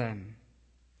for them?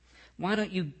 Why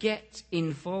don't you get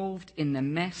involved in the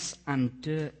mess and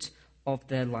dirt of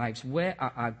their lives? Where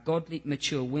are our godly,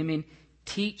 mature women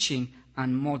teaching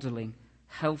and modeling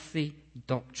healthy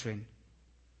doctrine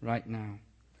right now?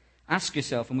 Ask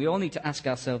yourself, and we all need to ask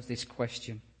ourselves this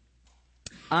question.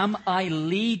 Am I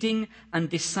leading and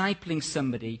discipling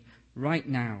somebody right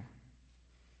now?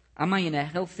 Am I in a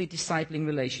healthy discipling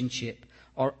relationship,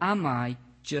 or am I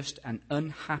just an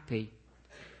unhappy,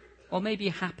 or maybe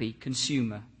a happy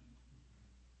consumer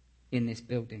in this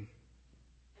building?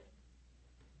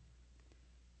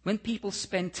 When people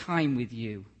spend time with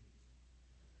you,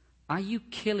 are you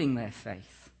killing their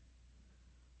faith,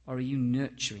 or are you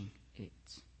nurturing it?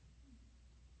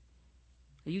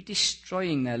 Are you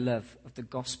destroying their love of the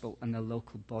gospel and the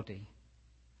local body?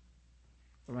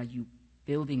 Or are you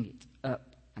building it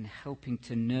up and helping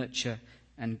to nurture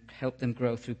and help them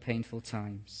grow through painful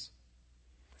times?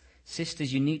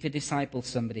 Sisters, you need to disciple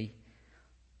somebody.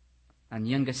 And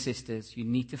younger sisters, you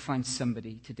need to find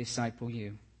somebody to disciple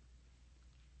you.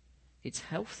 It's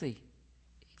healthy.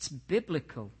 It's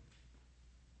biblical.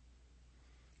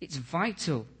 It's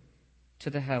vital to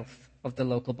the health of the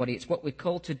local body. It's what we're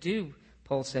called to do,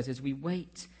 Paul says, as we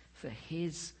wait for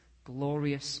his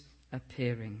glorious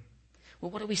appearing.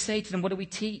 Well, what do we say to them? What do we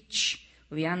teach?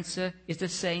 Well, the answer is the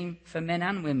same for men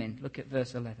and women. Look at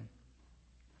verse 11.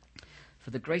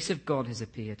 For the grace of God has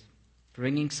appeared,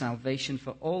 bringing salvation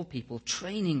for all people,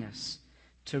 training us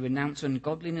to renounce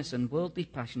ungodliness and worldly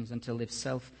passions and to live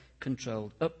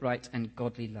self-controlled, upright and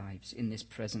godly lives in this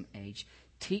present age.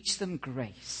 Teach them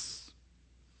grace.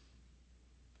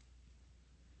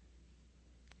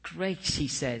 Grace, he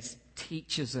says,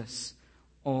 teaches us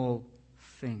all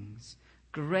things.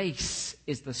 Grace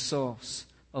is the source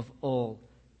of all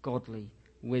godly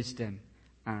wisdom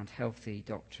and healthy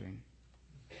doctrine.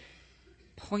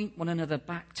 Point one another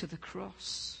back to the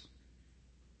cross.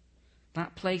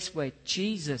 That place where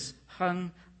Jesus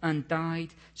hung and died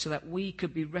so that we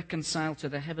could be reconciled to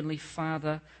the Heavenly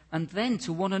Father and then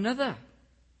to one another.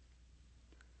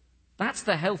 That's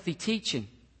the healthy teaching.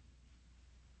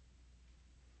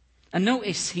 And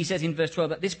notice, he says in verse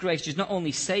 12, that this grace does not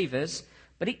only save us,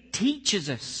 but it teaches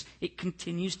us. It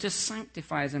continues to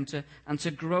sanctify us and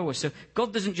to grow us. So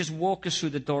God doesn't just walk us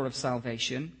through the door of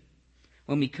salvation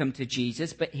when we come to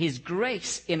Jesus, but his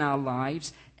grace in our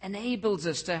lives enables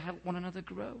us to help one another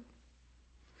grow,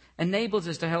 enables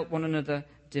us to help one another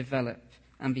develop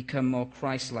and become more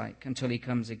Christ-like until he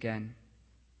comes again.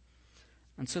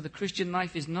 And so the Christian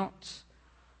life is not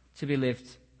to be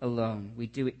lived alone. We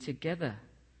do it together.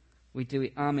 We do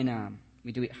it arm in arm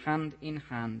We do it hand in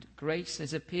hand. Grace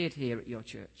has appeared here at your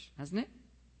church, hasn't it?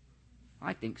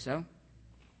 I think so.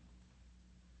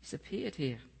 It's appeared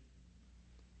here.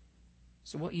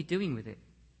 So what are you doing with it?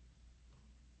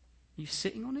 Are you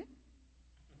sitting on it?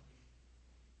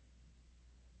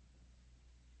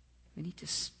 We need to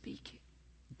speak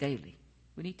it daily.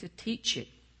 We need to teach it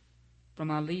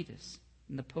from our leaders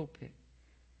in the pulpit.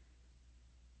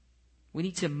 We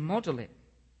need to model it.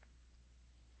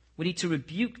 We need to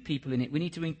rebuke people in it. We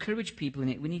need to encourage people in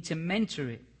it. We need to mentor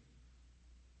it.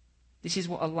 This is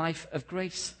what a life of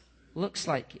grace looks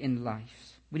like in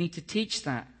life. We need to teach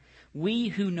that. We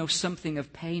who know something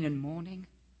of pain and mourning,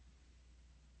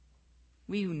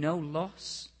 we who know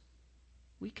loss,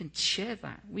 we can share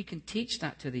that. We can teach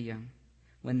that to the young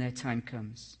when their time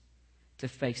comes to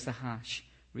face the harsh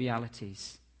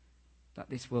realities that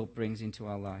this world brings into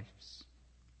our lives.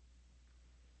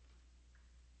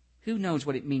 Who knows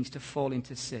what it means to fall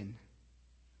into sin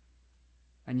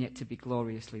and yet to be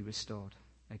gloriously restored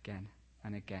again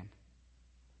and again?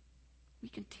 We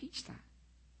can teach that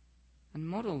and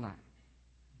model that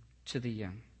to the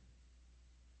young.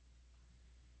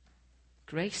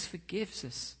 Grace forgives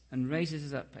us and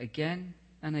raises us up again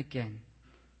and again.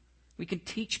 We can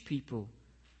teach people.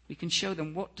 We can show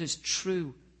them what does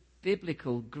true,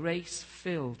 biblical,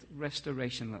 grace-filled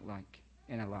restoration look like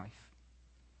in a life.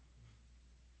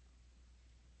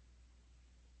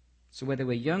 So whether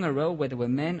we're young or old, whether we're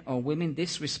men or women,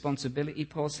 this responsibility,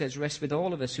 Paul says, rests with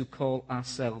all of us who call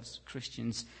ourselves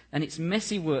Christians. And it's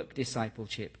messy work,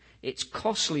 discipleship. It's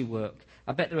costly work.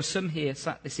 I bet there are some here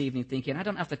sat this evening thinking, I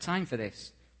don't have the time for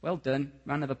this. Well done.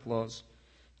 Round of applause.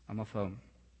 I'm off home.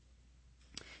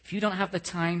 If you don't have the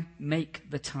time, make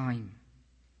the time.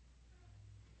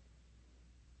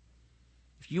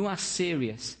 If you are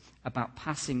serious about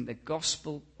passing the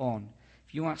gospel on,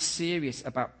 if you are serious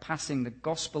about passing the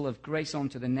gospel of grace on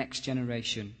to the next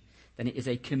generation, then it is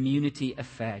a community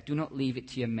affair. Do not leave it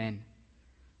to your men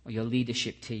or your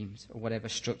leadership teams or whatever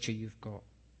structure you've got.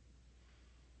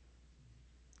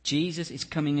 Jesus is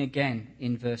coming again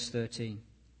in verse 13.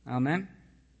 Amen?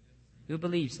 Who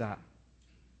believes that?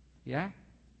 Yeah?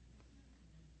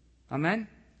 Amen?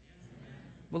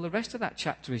 Well, the rest of that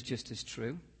chapter is just as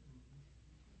true.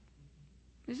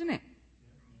 Isn't it?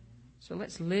 So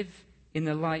let's live in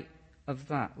the light of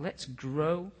that. Let's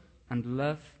grow and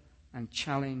love and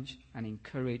challenge and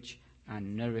encourage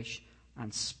and nourish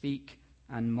and speak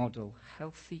and model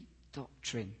healthy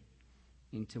doctrine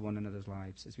into one another's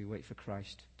lives as we wait for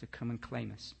Christ to come and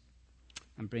claim us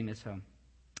and bring us home.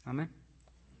 Amen?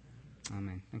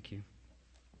 Amen. Thank you.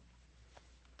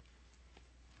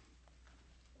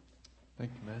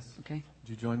 Thank you, Mez. Okay. Would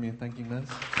you join me in thanking Mez?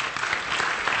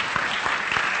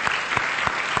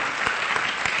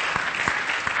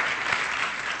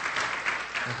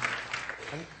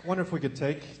 I wonder if we could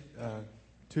take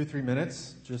 2 or 3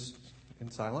 minutes just in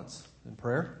silence, in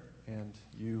prayer, and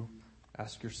you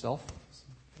ask yourself,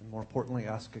 and more importantly,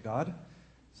 ask God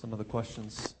some of the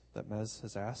questions that Mez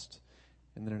has asked.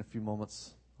 And then in a few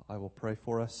moments, I will pray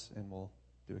for us, and we'll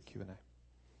do a Q&A.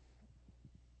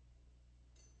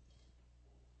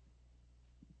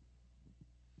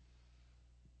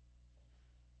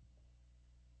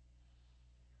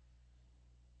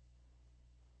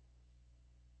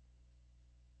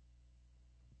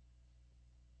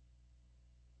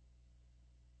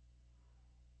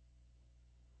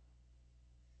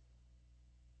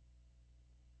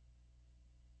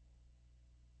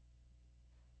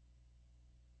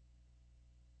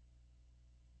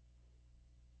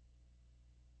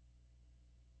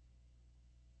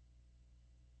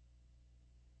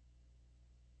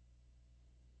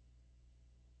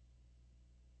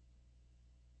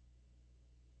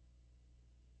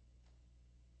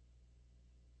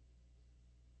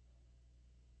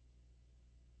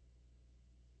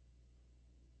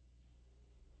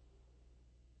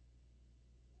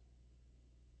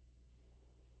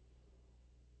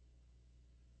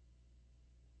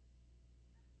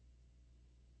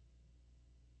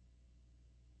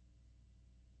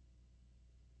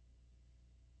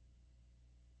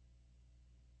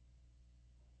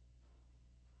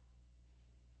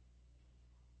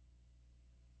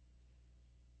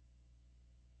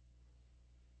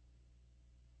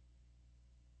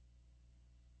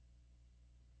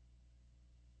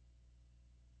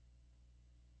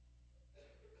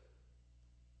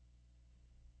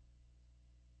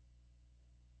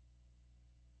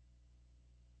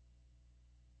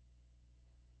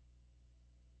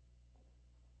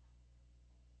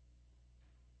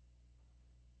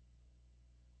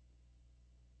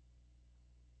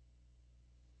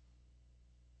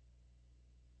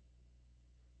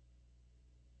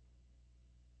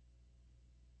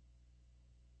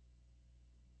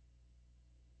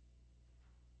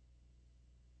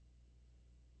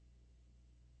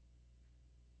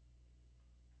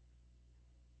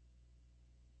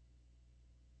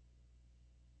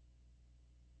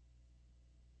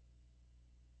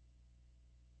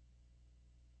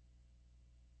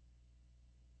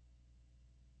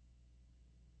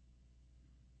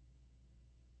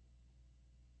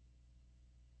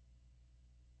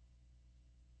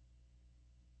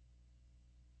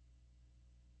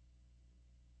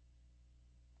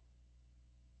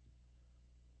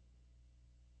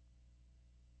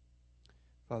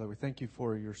 Father, we thank you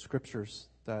for your scriptures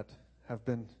that have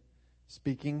been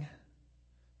speaking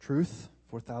truth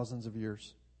for thousands of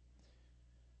years.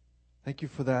 Thank you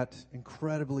for that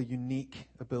incredibly unique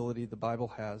ability the Bible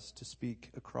has to speak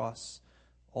across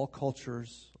all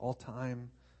cultures, all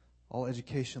time, all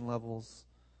education levels,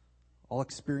 all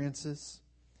experiences,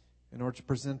 in order to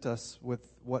present us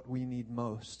with what we need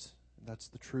most. And that's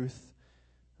the truth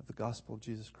of the gospel of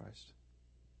Jesus Christ.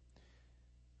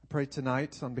 I pray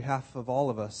tonight on behalf of all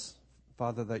of us,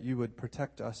 Father, that you would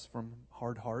protect us from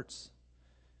hard hearts.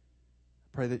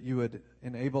 I pray that you would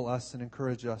enable us and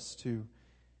encourage us to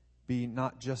be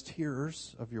not just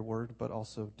hearers of your word, but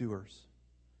also doers.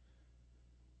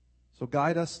 So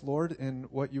guide us, Lord, in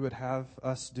what you would have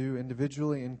us do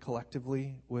individually and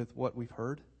collectively with what we've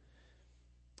heard.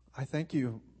 I thank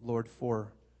you, Lord,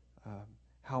 for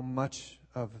how much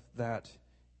of that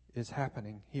is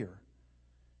happening here,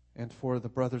 and for the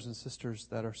brothers and sisters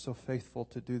that are so faithful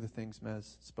to do the things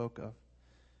Mez spoke of.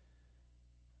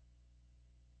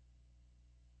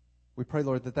 We pray,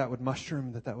 Lord, that would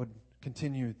mushroom, that would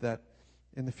continue, that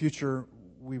in the future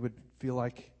we would feel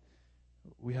like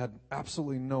we had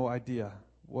absolutely no idea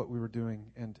what we were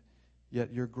doing, and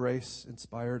yet your grace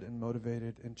inspired and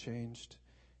motivated and changed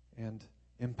and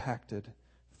impacted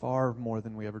far more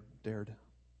than we ever dared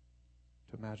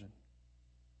to imagine.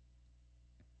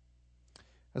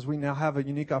 As we now have a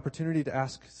unique opportunity to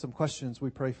ask some questions, we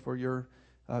pray for your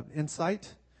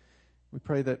insight. We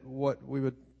pray that what we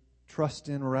would trust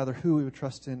in, or rather who we would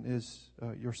trust in, is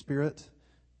your Spirit,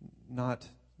 not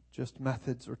just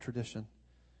methods or tradition.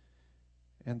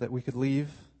 And that we could leave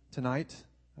tonight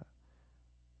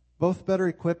both better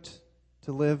equipped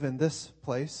to live in this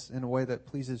place in a way that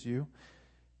pleases you,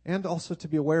 and also to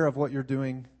be aware of what you're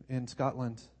doing in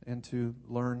Scotland and to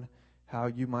learn how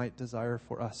you might desire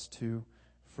for us to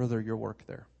further your work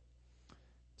there.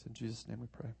 It's in Jesus' name we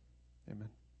pray. Amen.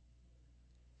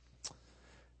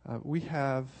 We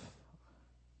have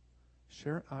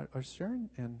Sharon, Sharon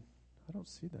and I don't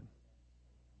see them.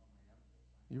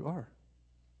 You are.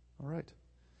 All right.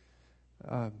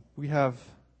 We have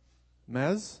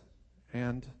Mez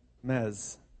and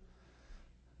Mez.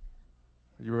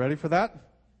 Are you ready for that?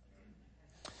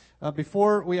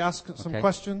 Before we ask some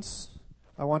questions,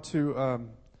 I want to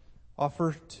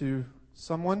offer to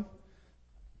someone.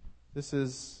 This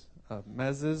is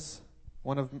Mez's,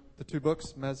 one of the two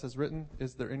books Mez has written.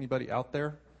 Is there anybody out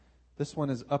there? This one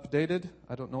is updated.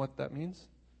 I don't know what that means,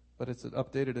 but it's an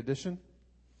updated edition.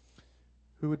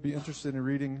 Who would be interested in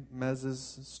reading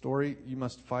Mez's story? You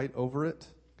must fight over it,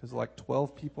 because like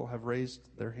 12 people have raised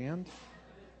their hand.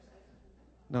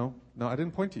 No, I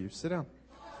didn't point to you. Sit down.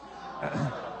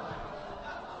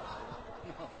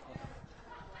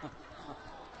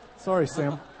 Sorry,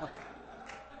 Sam.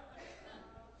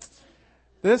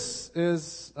 This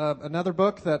is another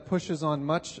book that pushes on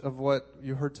much of what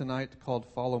you heard tonight, called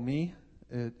Follow Me.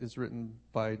 It is written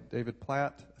by David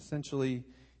Platt. Essentially,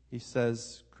 he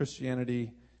says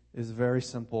Christianity is very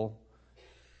simple.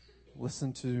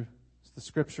 Listen to the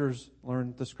Scriptures,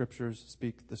 learn the Scriptures,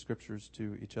 speak the Scriptures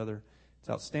to each other. It's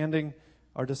outstanding.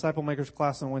 Our Disciple Makers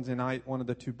class on Wednesday night, one of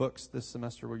the two books this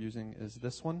semester we're using is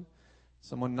this one.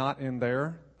 Someone not in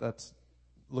there that's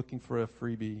looking for a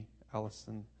freebie,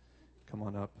 Allison, come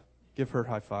on up. Give her a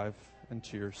high five and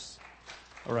cheers.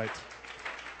 All right.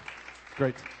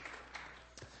 Great.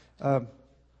 Could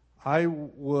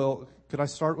I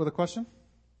start with a question?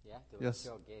 Yeah. Yes.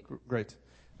 Great.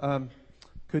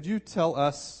 Could you tell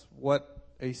us what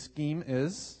a scheme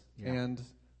is, and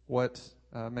what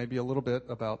maybe a little bit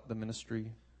about the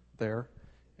ministry there,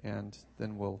 and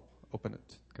then we'll open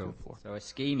it to the floor. So a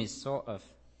scheme is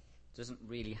doesn't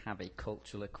really have a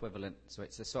cultural equivalent. So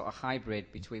it's a sort of hybrid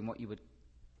between what you would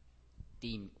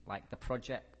deem like the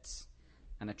projects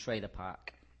and a trailer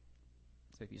park.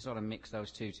 So if you sort of mix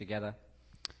those two together,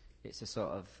 it's a sort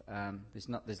of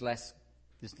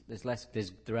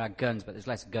there are guns, but there's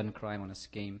less gun crime on a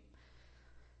scheme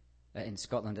in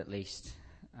Scotland, at least.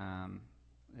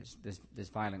 There's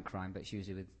violent crime, but it's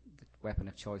usually with the weapon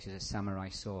of choice is a samurai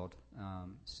sword.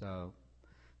 So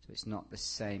it's not the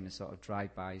same as sort of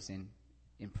drive-bys in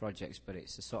projects, but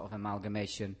it's a sort of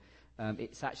amalgamation.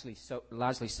 It's actually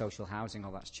largely social housing.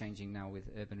 All that's changing now with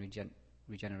urban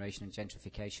regeneration and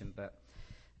gentrification. But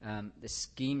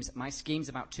my scheme's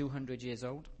about 200 years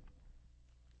old,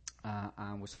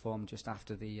 and was formed just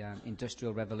after the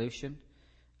Industrial Revolution.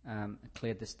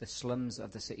 The slums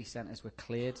of the city centres were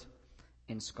cleared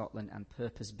in Scotland, and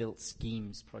purpose-built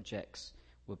schemes projects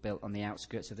were built on the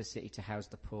outskirts of the city to house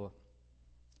the poor.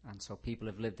 And so people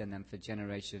have lived in them for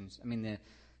generations. I mean,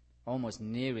 almost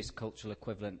nearest cultural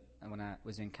equivalent when I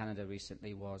was in Canada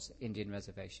recently was Indian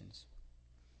reservations.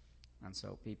 And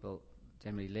so people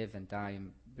generally live and die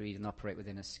and breathe and operate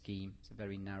within a scheme. It's a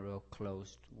very narrow,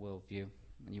 closed worldview.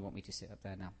 And you want me to sit up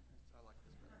there now? I like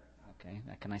this better. Okay,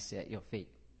 now can I sit at your feet?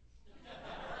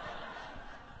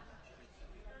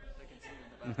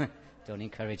 Don't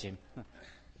encourage him.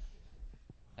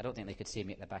 I don't think they could see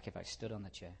me at the back if I stood on the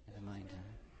chair. Never mind.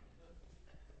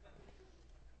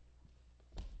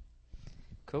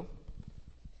 Cool?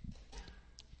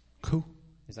 Cool.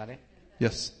 Is that it?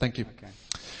 Yes, thank you. Okay.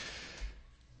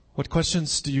 What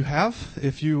questions do you have?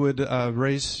 If you would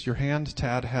raise your hand,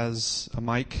 Tad has a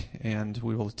mic, and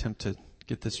we will attempt to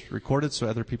get this recorded so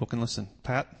other people can listen.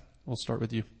 Pat, we'll start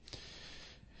with you.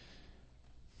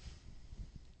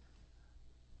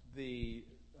 The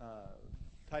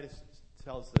Titus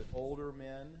tells the older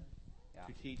men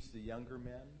to teach the younger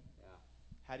men. Yeah.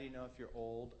 How do you know if you're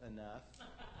old enough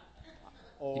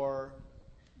or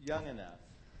young enough?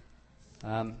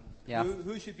 Yeah.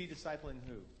 Who should be discipling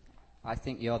who? I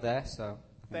think you're there, so.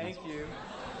 Thank you.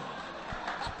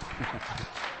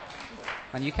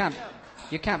 And you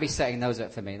can't be setting those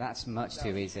up for me. That's much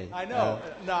too easy. I know.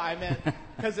 No, I meant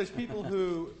because there's people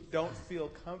who don't feel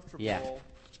comfortable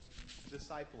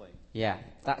discipling. Yeah,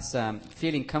 that's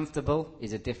feeling comfortable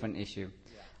is a different issue.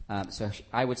 Yeah. So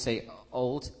I would say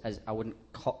old, as I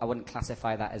wouldn't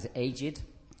classify that as aged,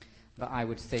 but I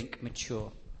would think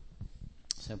mature.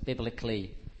 So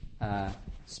biblically,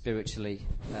 spiritually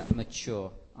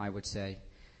mature, I would say,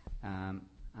 and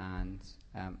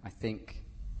I think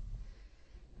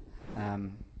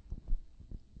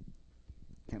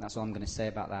that's all I'm going to say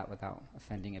about that without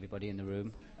offending everybody in the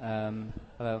room.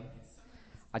 Hello.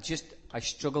 I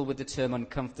struggle with the term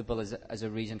uncomfortable as a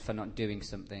reason for not doing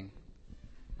something.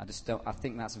 I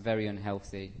think that's very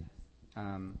unhealthy,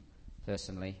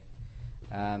 personally.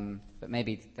 But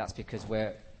maybe that's because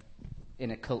we're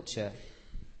in a culture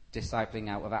discipling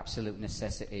out of absolute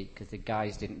necessity because the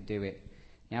guys didn't do it.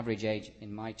 The average age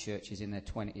in my church is in their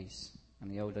 20s, and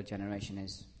the older generation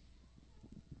is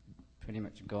pretty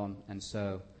much gone. And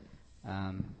so,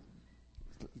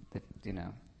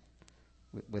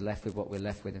 we're left with what we're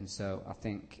left with. And so I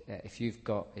think if you've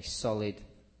got a solid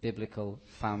biblical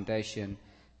foundation,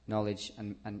 knowledge,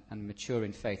 and mature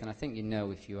in faith, and I think you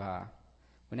know if you are,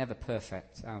 we're never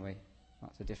perfect, are we?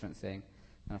 That's a different thing.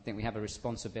 And I think we have a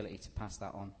responsibility to pass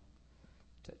that on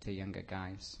to younger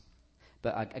guys.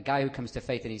 But a guy who comes to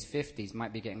faith in his 50s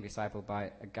might be getting discipled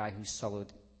by a guy who's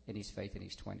solid in his faith in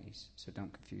his 20s. So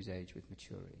don't confuse age with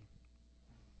maturity.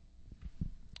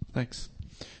 Thanks.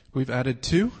 We've added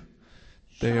 2.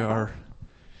 They are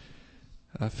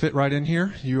fit right in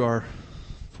here. You are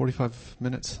 45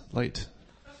 minutes late.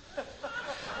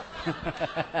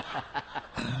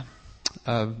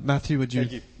 Matthew, would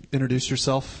you introduce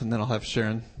yourself, and then I'll have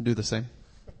Sharon do the same.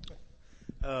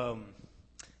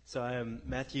 So I am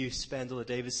Matthew Spandler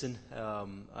Davison.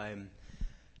 I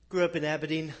grew up in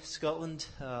Aberdeen, Scotland,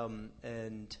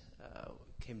 and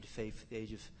came to faith at the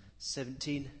age of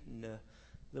 17 in a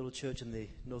little church on the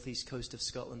northeast coast of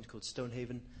Scotland called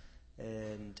Stonehaven,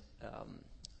 and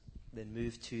then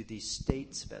moved to the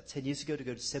States about 10 years ago to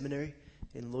go to seminary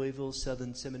in Louisville,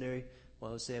 Southern Seminary.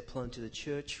 While I was there, planted a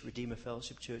church, Redeemer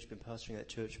Fellowship Church. Been pastoring that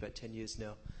church for about 10 years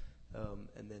now,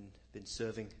 and then been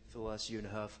serving for the last year and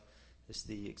a half as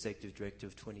the executive director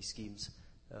of 20 Schemes,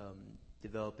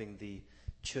 developing the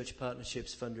church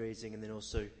partnerships, fundraising, and then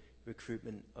also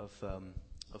recruitment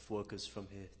of workers from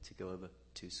here to go over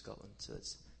to Scotland. So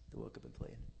that's the work I've been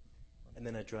playing. And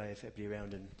then I drive everybody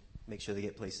around and make sure they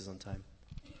get places on time.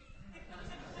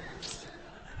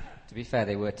 To be fair,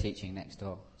 they were teaching next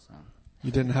door, so.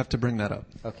 You didn't have to bring that up.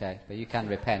 Okay, but you can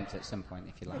repent at some point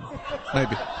if you like.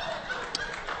 Maybe.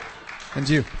 And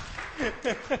you? I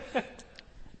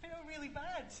feel really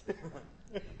bad.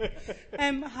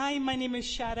 Hi, my name is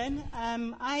Sharon.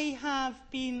 I have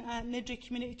been at Niddrie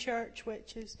Community Church,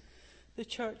 which is the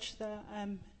church that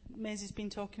Mez has been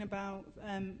talking about,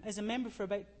 as a member for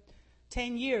about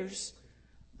 10 years.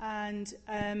 And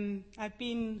I've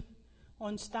been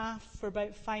on staff for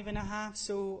about 5.5,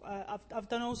 so I've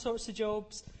done all sorts of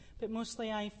jobs, but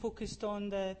mostly I focused on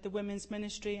the women's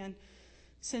ministry. And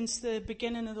since the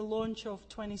beginning of the launch of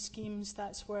 20 Schemes,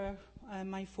 that's where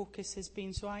my focus has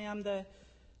been. So I am the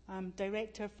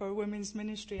director for women's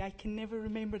ministry. I can never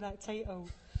remember that title.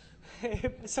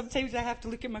 Sometimes I have to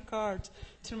look at my card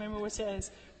to remember what it is.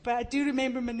 But I do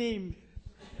remember my name.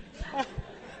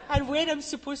 And when I'm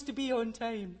supposed to be on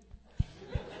time.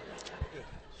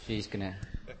 She's going to...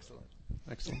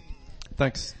 Excellent.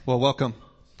 Thanks. Well, welcome.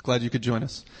 Glad you could join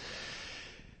us.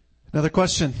 Another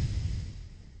question?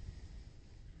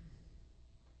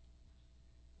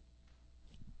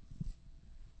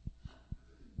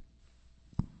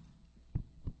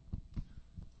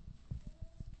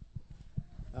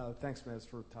 Thanks, Mez,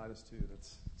 for Titus 2.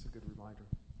 It's a good reminder.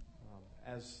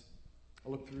 As I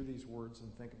look through these words and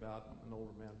think about an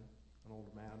older man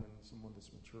and someone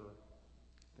that's mature,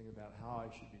 think about how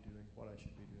I should be doing, what I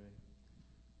should be doing.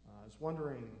 I was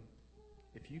wondering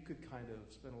if you could kind of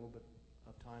spend a little bit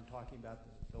of time talking about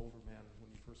the older man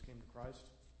when you first came to Christ.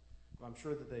 I'm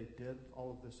sure that they did all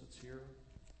of this that's here,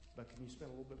 but can you spend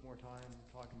a little bit more time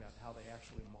talking about how they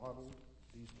actually modeled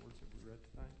these words that we read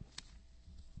tonight?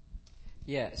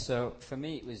 Yeah, so for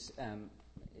me it was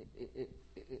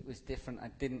it was different. I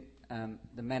didn't.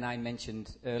 The men I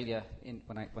mentioned earlier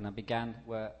when I began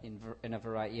were in a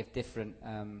variety of different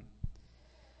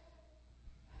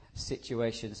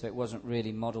situations, so it wasn't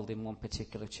really modelled in one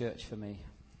particular church for me.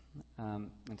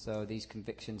 And so these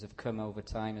convictions have come over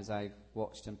time as I've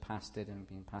watched and pastored and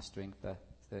been pastoring for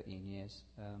 13 years.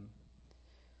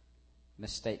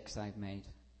 Mistakes I've made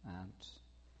and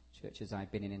churches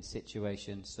I've been in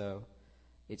situations. So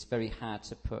it's very hard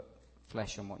to put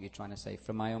flesh on what you're trying to say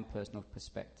from my own personal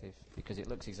perspective, because it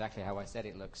looks exactly how I said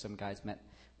it looks. Some guys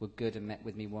were good and met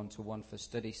with me one-to-one for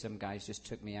study. Some guys just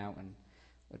took me out and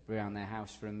would be around their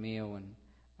house for a meal, and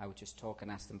I would just talk and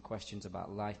ask them questions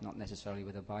about life, not necessarily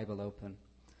with a Bible open.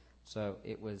 So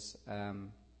it was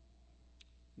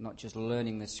not just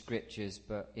learning the scriptures,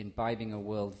 but imbibing a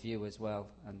worldview as well.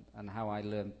 And how I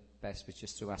learned best was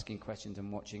just through asking questions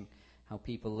and watching how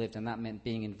people lived, and that meant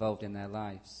being involved in their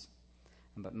lives.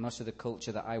 But most of the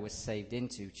culture that I was saved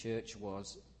into, church,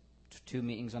 was 2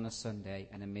 meetings on a Sunday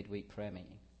and a midweek prayer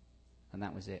meeting. And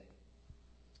that was it.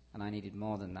 And I needed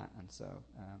more than that. And so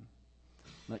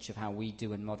much of how we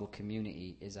do and model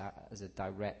community is as a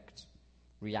direct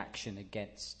reaction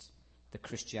against the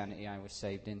Christianity I was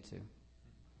saved into.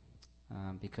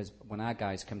 Because when our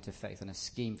guys come to faith in a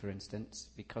scheme, for instance,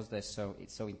 because it's so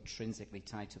intrinsically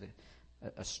tied to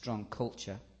a strong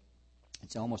culture,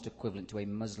 it's almost equivalent to a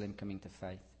Muslim coming to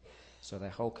faith. So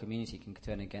their whole community can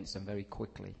turn against them very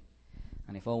quickly.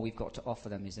 And if all we've got to offer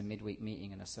them is a midweek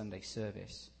meeting and a Sunday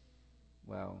service,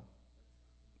 well,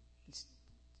 it's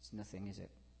nothing, is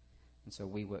it? And so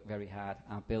we work very hard.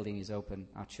 Our building is open.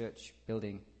 Our church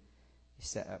building is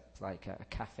set up like a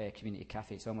cafe, a community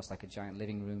cafe. It's almost like a giant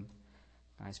living room.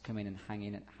 Guys come in and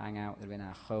hang out. They're in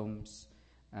our homes.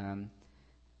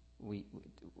 We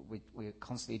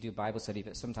constantly do Bible study,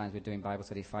 but sometimes we're doing Bible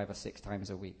study 5 or 6 times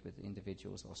a week with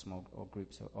individuals or small or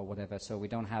groups or whatever. So we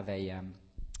don't have a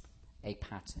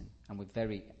pattern, and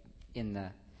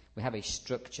we have a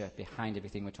structure behind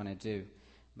everything we're trying to do.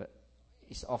 But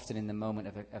it's often in the moment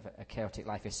of a chaotic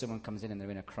life. If someone comes in and they're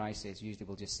in a crisis, usually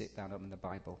we'll just sit down, open the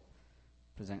Bible,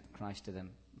 present Christ to them,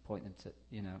 point them to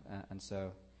and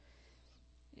so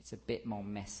it's a bit more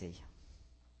messy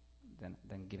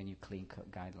than giving you clean-cut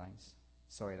guidelines.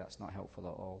 Sorry, that's not helpful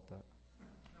at all, but...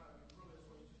 No, really,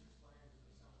 what you just explained is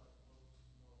it sounds like the focus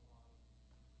is more upon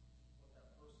what that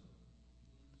person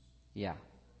needs. Yeah. And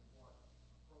what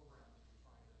program you're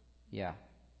trying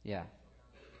to...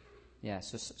 Yeah.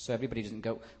 So everybody doesn't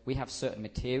go... We have certain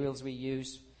materials we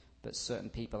use, but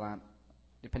certain people aren't,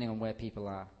 depending on where people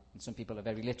are. And some people are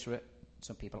very literate,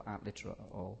 some people aren't literate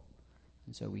at all.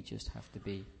 And so we just have to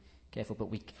be careful. But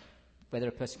whether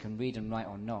a person can read and write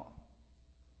or not,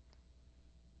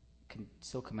 can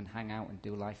still come and hang out and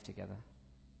do life together.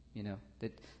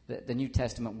 The New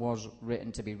Testament was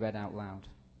written to be read out loud,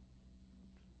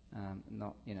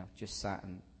 not just sat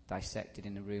and dissected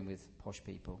in a room with posh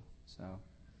people. So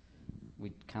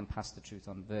we can pass the truth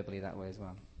on verbally that way as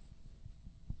well.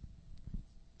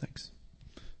 Thanks.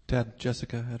 Dad,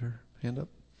 Jessica had her hand up.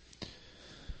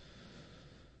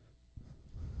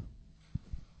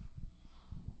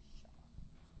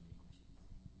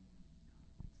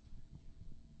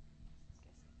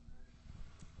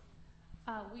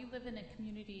 We live in a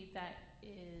community that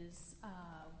is,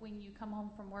 when you come home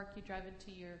from work, you drive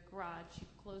into your garage, you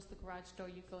close the garage door,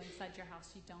 you go inside your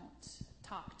house, you don't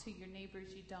talk to your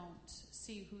neighbors, you don't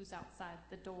see who's outside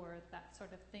the door, that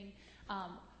sort of thing.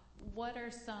 What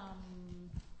are some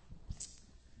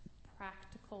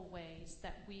practical ways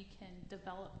that we can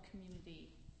develop community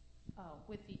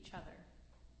with each other?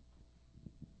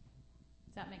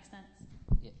 Does that make sense?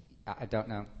 Yeah, I don't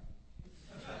know.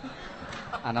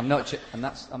 And I'm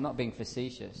not being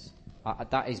facetious.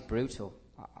 That is brutal.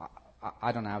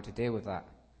 I don't know how to deal with that.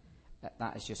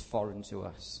 That is just foreign to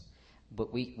us.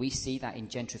 But we see that in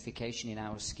gentrification in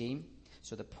our scheme.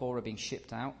 So the poor are being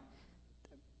shipped out.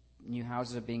 New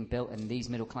houses are being built, and these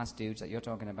middle-class dudes that you're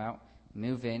talking about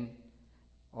move in.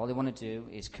 All they want to do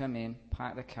is come in,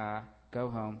 park the car, go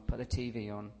home, put the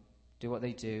TV on, do what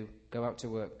they do, go out to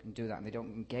work and do that. And they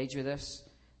don't engage with us.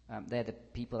 They're the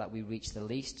people that we reach the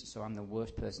least, so I'm the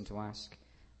worst person to ask.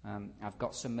 I've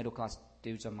got some middle-class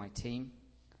dudes on my team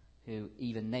who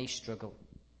even they struggle,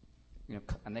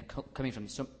 and they're coming from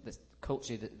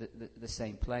culturally the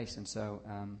same place. And so,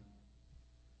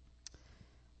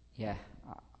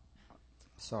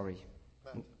 sorry.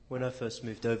 When I first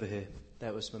moved over here,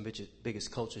 that was my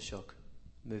biggest culture shock,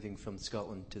 moving from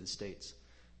Scotland to the States,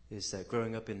 is that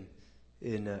growing up in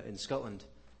Scotland,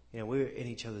 we were in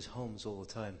each other's homes all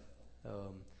the time.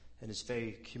 And it's a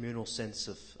very communal sense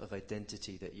of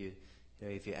identity that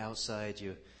if you're outside,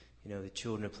 the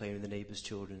children are playing with the neighbors'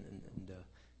 children,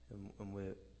 and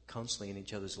we're constantly in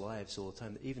each other's lives all the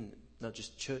time. Even not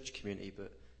just church community,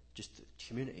 but just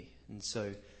community.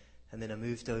 And then I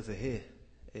moved over here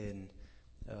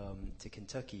to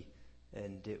Kentucky,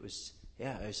 and it was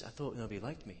I thought nobody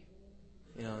liked me.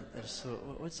 I just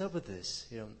thought, what's up with this?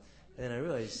 And then I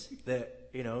realized that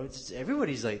it's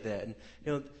everybody's like that,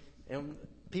 and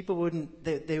people wouldn't.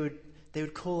 They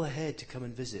would call ahead to come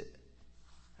and visit.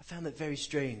 I found that very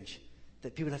strange.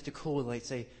 That people would have to call, like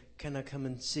say, "Can I come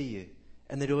and see you?"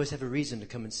 And they'd always have a reason to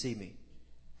come and see me.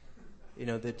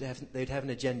 They'd have an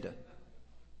agenda.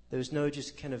 There was no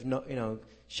just kind of not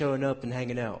showing up and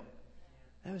hanging out.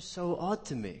 That was so odd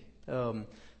to me.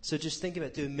 So just thinking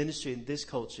about doing ministry in this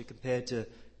culture compared to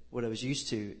what I was used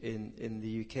to in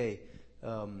the UK,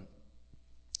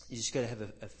 you just got to have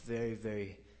a very,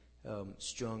 very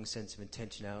strong sense of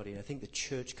intentionality. And I think the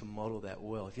church can model that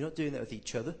well. If you're not doing that with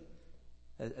each other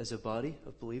as a body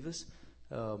of believers,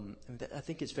 I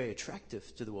think it's very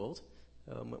attractive to the world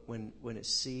when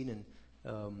it's seen and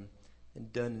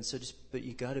done. And so but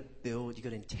you got to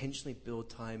intentionally build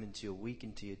time into your week,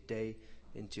 into your day,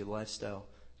 into your lifestyle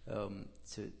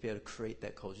to be able to create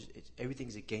that culture.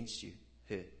 Everything's against you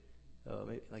here.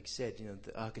 Like I said,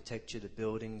 the architecture, the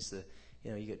buildings,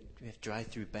 you have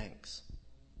drive-through banks.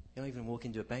 You don't even walk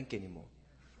into a bank anymore.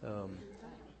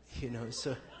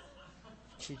 So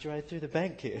you drive through the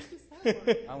bank here.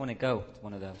 I want to go to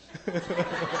one of those.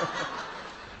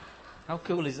 How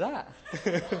cool is that?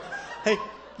 Hey,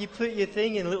 you put your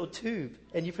thing in a little tube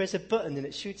and you press a button and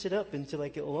it shoots it up into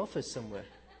like a little office somewhere.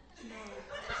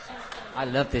 I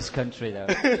love this country, though.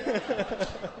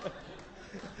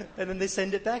 And then they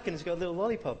send it back and it's got a little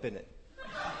lollipop in it.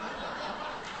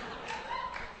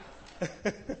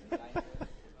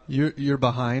 You're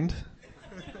behind.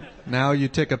 Now you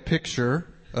take a picture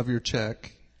of your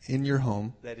check in your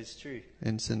home. That is true.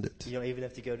 And send it. You don't even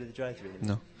have to go to the drive-thru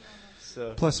anymore.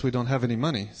 No. Plus, we don't have any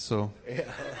money, so. Yeah,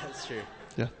 that's true.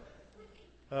 Yeah.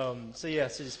 So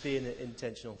just being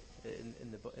intentional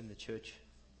in the church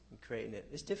and creating it.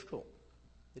 It's difficult.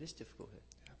 It is difficult here.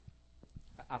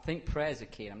 I think prayers are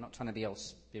key. I'm not trying to be all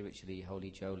spiritually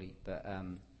holy-jolly, but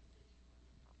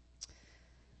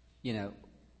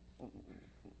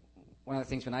one of the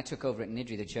things when I took over at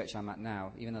Niddrie, the church I'm at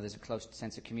now, even though there's a close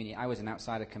sense of community, I was an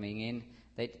outsider coming in.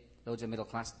 Loads of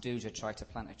middle-class dudes had tried to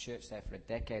plant a church there for a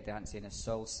decade. They hadn't seen a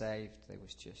soul saved. It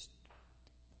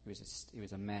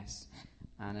was a mess.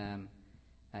 And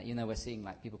we're seeing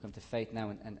like people come to faith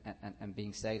now and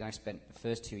being saved. I spent the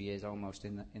first 2 years almost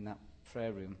in that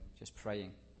prayer room, just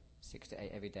praying 6 to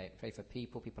 8 every day. Pray for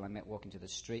people I met walking to the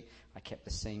street. I kept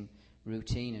the same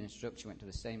routine and structure. Went to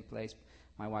the same place.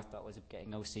 My wife thought I was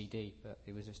getting OCD, but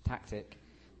it was just tactic.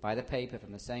 Buy the paper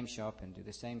from the same shop and do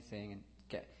the same thing and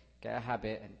get a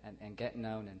habit and get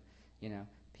known. And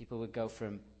people would go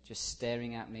from just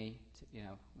staring at me to,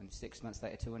 when 6 months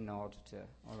later to a nod to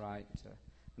all right.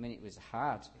 It was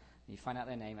hard. You find out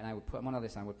their name, and I would put them on a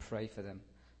list. And I would pray for them,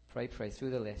 pray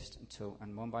through the list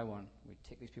and one by one we'd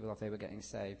tick these people off. They were getting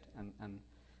saved, and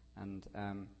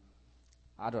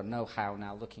I don't know how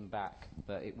now looking back,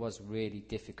 but it was really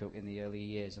difficult in the early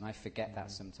years, and I forget that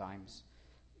sometimes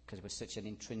because it was such an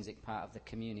intrinsic part of the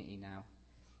community now.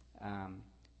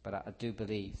 But I do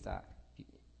believe that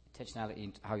intentionality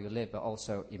in how you live, but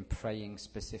also in praying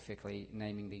specifically,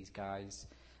 naming these guys,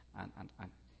 and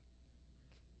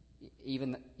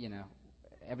even,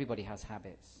 everybody has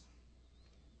habits.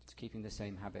 It's keeping the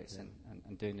same habits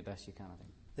and doing the best you can, I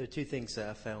think. There are two things that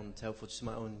I found helpful, just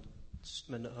my own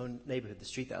neighborhood, the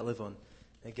street that I live on.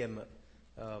 Again,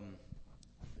 I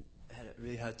had a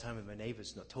really hard time with my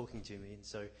neighbors not talking to me, and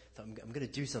so I thought, I'm going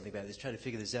to do something about this, try to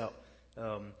figure this out.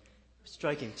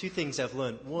 Striking. Two things I've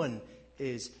learned. One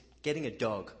is getting a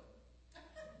dog.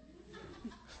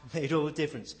 Made all the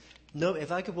difference. No,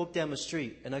 if I could walk down the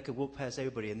street and I could walk past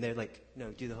everybody and they're like,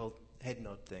 do the whole head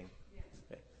nod thing,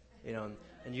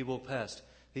 and you walk past.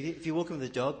 If you walk in with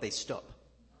a dog, they stop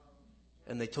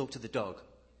and they talk to the dog.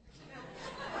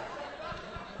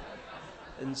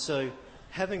 And so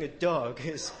having a dog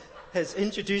has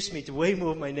introduced me to way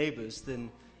more of my neighbors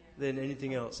than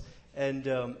anything else. And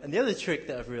the other trick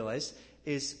that I've realized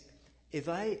is if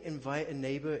I invite a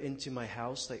neighbor into my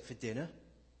house, like for dinner,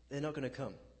 they're not going to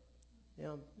come.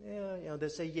 They'll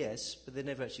say yes, but they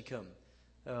never actually come.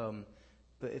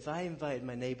 But if I invited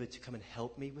my neighbor to come and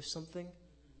help me with something,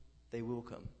 they will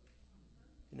come.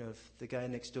 If the guy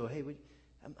next door, hey,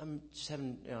 I'm just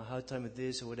having a hard time with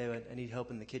this or whatever, I need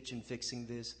help in the kitchen fixing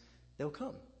this, they'll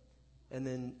come.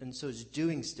 And so it's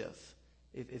doing stuff.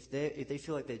 If they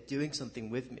feel like they're doing something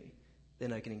with me,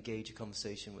 then I can engage a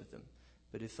conversation with them.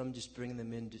 But if I'm just bringing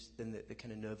them in, then they're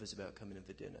kind of nervous about coming in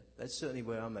for dinner. That's certainly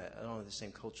where I'm at. I don't have the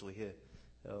same culturally here,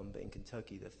 but in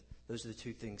Kentucky, those are the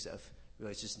two things that I've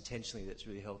realized just intentionally that's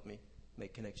really helped me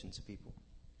make connections to people.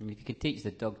 I mean, if you could teach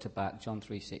the dog to bark John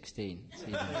 3:16,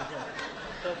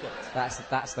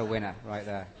 that's the winner right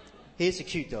there. He is a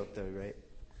cute dog, though, right?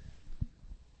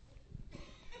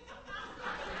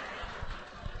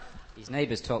 His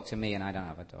neighbours talk to me, and I don't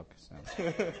have a dog.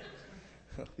 So,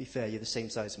 be fair, you're the same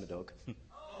size as my dog.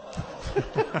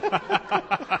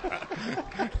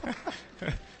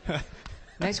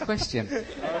 Next question. Okay.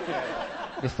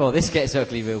 Before this gets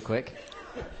ugly real quick.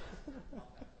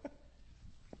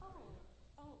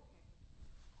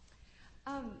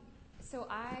 So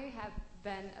I have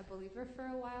been a believer for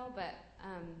a while, but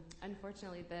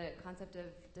unfortunately the concept of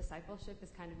discipleship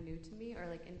is kind of new to me, or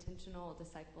like intentional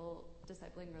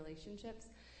discipling relationships.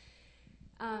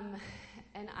 And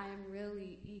I'm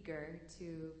really eager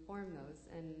to form those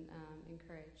and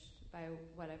encouraged by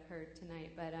what I've heard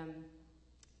tonight. But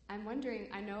I'm wondering,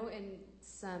 I know in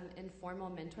some informal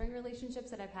mentoring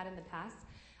relationships that I've had in the past,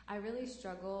 I really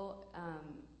struggle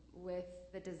with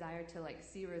the desire to like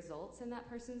see results in that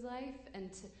person's life,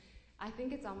 and I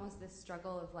think it's almost this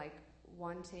struggle of like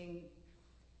wanting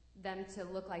them to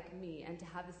look like me and to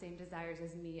have the same desires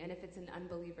as me, and if it's an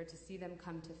unbeliever, to see them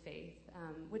come to faith,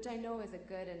 which I know is a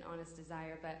good and honest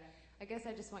desire. But I guess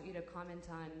I just want you to comment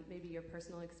on maybe your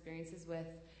personal experiences with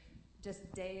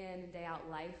just day in and day out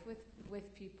life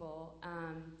with people,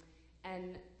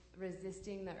 and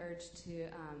resisting the urge to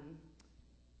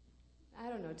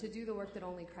to do the work that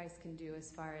only Christ can do as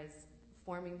far as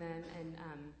forming them and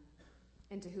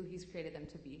into who He's created them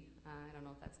to be. I don't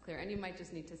know if that's clear. And you might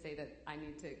just need to say that I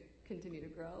need to continue to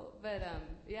grow. But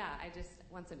I just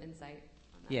want some insight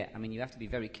on that. Yeah, I mean, you have to be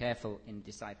very careful in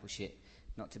discipleship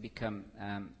not to become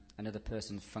another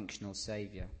person's functional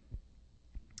savior.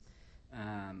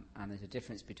 And there's a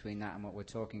difference between that and what we're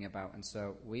talking about. And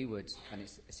so we would, and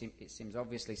it seems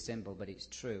obviously simple, but it's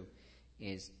true,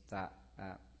 is that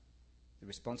the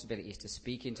responsibility is to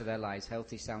speak into their lives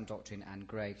healthy, sound doctrine and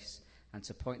grace, and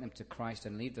to point them to Christ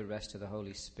and leave the rest to the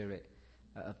Holy Spirit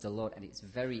of the Lord. And it's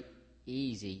very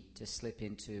easy to slip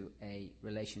into a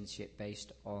relationship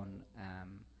based on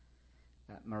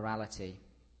morality.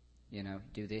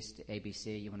 Do this,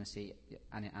 ABC, you want to see,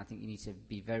 and I think you need to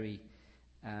be very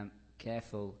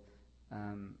careful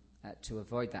to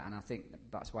avoid that. And I think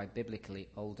that's why biblically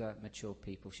older, mature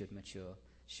people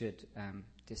should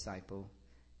disciple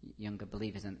younger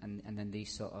believers, and then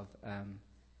these sort of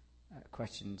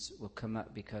questions will come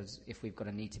up, because if we've got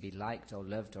a need to be liked or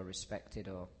loved or respected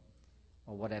or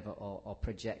whatever, or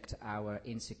project our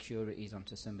insecurities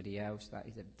onto somebody else,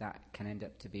 that can end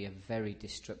up to be a very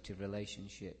destructive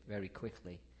relationship very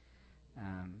quickly.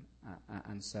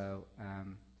 And so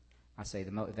I say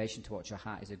the motivation to watch our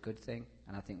heart is a good thing,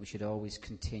 and I think we should always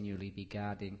continually be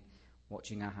guarding,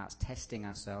 watching our hearts, testing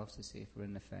ourselves to see if we're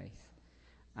in the faith.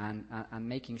 And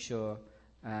making sure,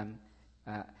 I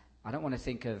don't want to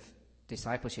think of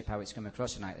discipleship how it's come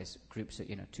across tonight. There's groups of,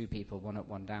 2 people, 1 up,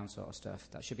 1 down sort of stuff.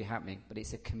 That should be happening, but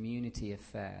it's a community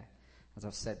affair. As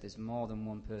I've said, there's more than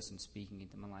one person speaking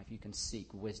into my life. You can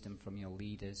seek wisdom from your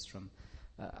leaders, from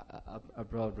a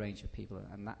broad range of people,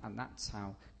 and that's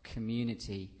how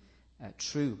community,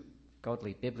 true,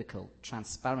 godly, biblical,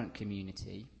 transparent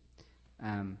community,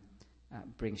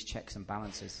 brings checks and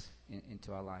balances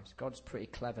into our lives. God's pretty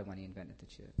clever when He invented the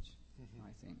church,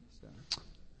 I think. So.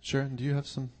 Sharon, do you have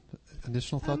some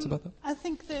additional thoughts about that? I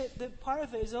think that part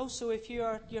of it is also if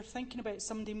you're thinking about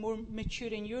somebody more mature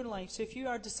in your life. So if you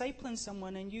are discipling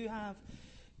someone and you have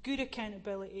good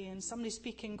accountability and somebody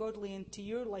speaking godly into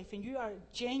your life, and you are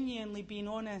genuinely being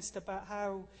honest about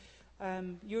how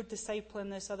you're discipling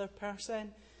this other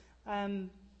person, and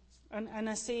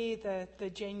I say the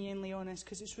genuinely honest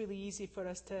because it's really easy for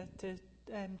us to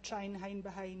try and hide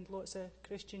behind lots of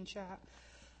Christian chat.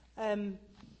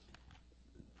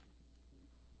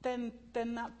 Then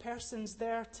that person's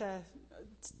there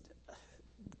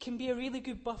can be a really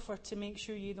good buffer to make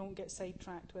sure you don't get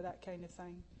sidetracked with that kind of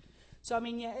thing. So, I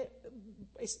mean, yeah,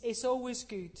 it's always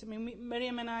good. I mean,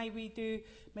 Miriam and I, we do,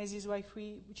 Mezzie's wife,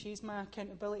 she's my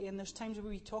accountability, and there's times where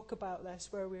we talk about this,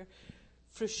 where we're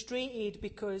frustrated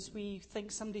because we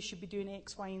think somebody should be doing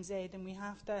X, Y, and Z, and we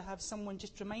have to have someone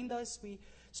just remind us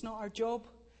it's not our job.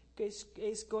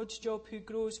 It's God's job who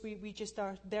grows. We just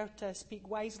are there to speak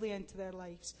wisely into their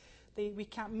lives. We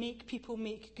can't make people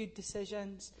make good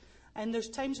decisions. And there's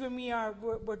times when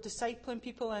we're discipling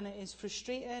people, and it is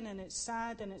frustrating, and it's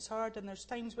sad, and it's hard, and there's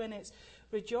times when it's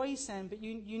rejoicing. But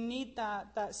you need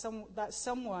that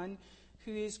someone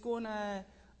who is going to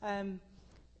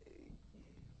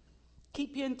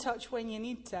keep you in touch when you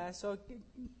need to, so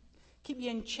keep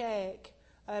you in check.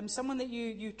 Someone that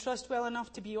you trust well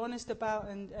enough to be honest about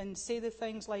and say the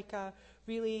things like, I'm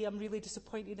really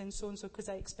disappointed in so-and-so because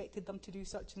I expected them to do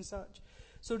such and such.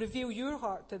 So reveal your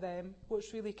heart to them,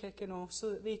 what's really kicking off, so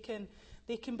that they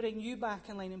can bring you back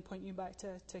in line and point you back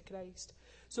to Christ.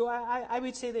 So I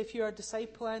would say that if you are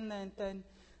discipling, then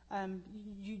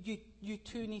you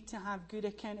too need to have good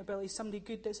accountability, somebody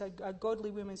good that's a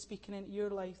godly woman speaking into your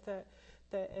life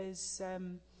that is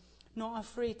not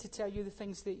afraid to tell you the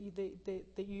things that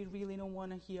you really don't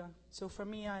want to hear. So for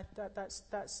me,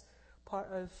 that's part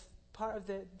of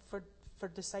the for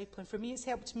discipling. For me, it's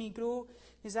helped me grow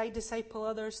as I disciple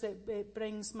others. That it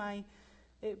brings my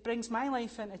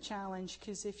life into challenge,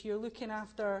 because if you're looking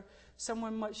after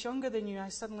someone much younger than you, I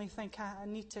suddenly think I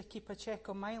need to keep a check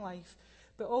on my life.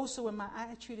 But also when my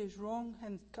attitude is wrong,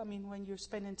 and I mean, when you're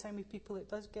spending time with people,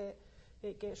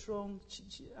 it gets wrong.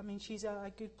 She's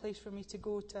a good place for me to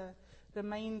go to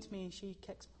remind me. She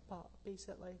kicks my butt,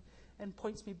 basically, and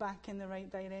points me back in the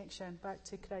right direction, back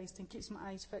to Christ, and keeps my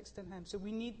eyes fixed on Him. So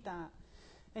we need that.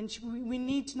 And we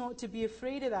need not to be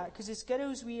afraid of that, because as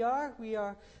girls we are.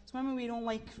 It's women we don't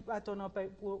like, I don't know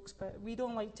about blokes, but we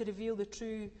don't like to reveal the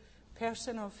true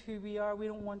person of who we are. We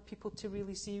don't want people to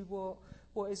really see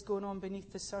what is going on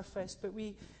beneath the surface. But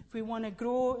if we want to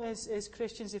grow as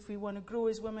Christians, if we want to grow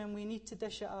as women, we need to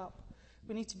dish it up.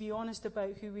 We need to be honest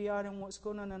about who we are and what's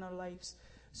going on in our lives,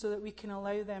 so that we can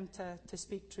allow them to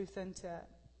speak truth into it.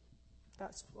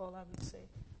 That's all I would say.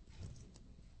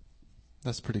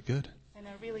 That's pretty good. In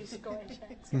a really Scottish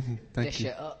accent. Thank Dish you.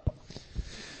 it up.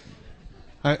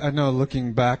 I know,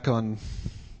 looking back on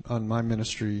my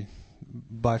ministry,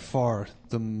 by far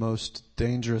the most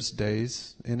dangerous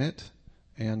days in it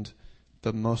and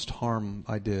the most harm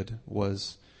I did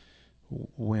was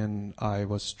when I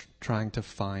was trying to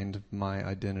find my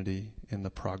identity in the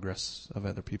progress of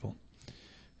other people.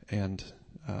 And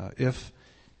if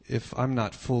I'm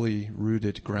not fully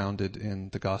rooted, grounded in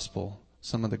the gospel,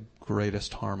 some of the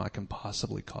greatest harm I can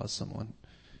possibly cause someone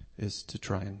is to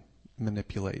try and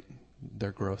manipulate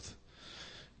their growth.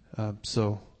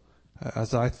 So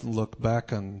as I look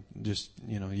back on just,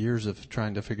 years of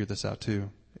trying to figure this out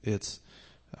too, it's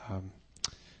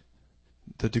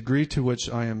the degree to which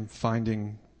I am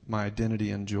finding my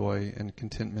identity and joy and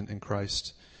contentment in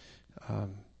Christ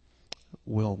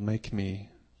will make me,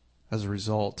 as a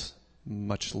result,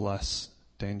 much less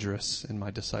dangerous in my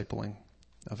discipling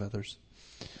of others.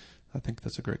 I think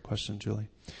that's a great question, Julie.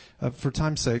 For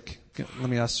time's sake, let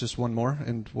me ask just one more,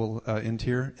 and we'll end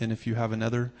here. And if you have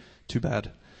another, too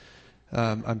bad.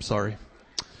 I'm sorry.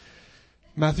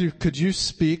 Matthew, could you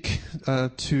speak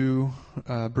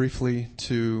briefly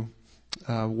to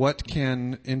what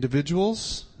can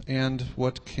individuals and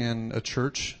what can a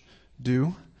church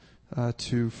do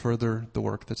to further the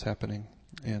work that's happening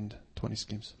in 20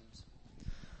 Schemes?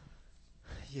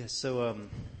 Yeah, so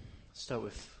start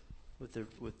with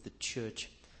the church.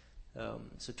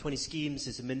 So 20 Schemes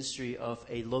is a ministry of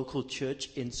a local church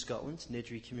in Scotland,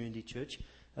 Niddrie Community Church.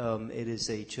 It is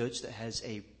a church that has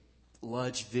a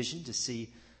large vision to see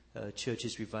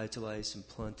churches revitalized and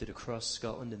planted across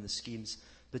Scotland in the schemes.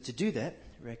 But to do that,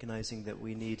 recognizing that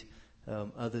we need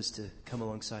others to come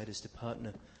alongside us to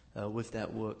partner with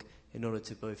that work in order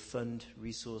to both fund,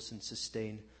 resource, and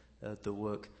sustain the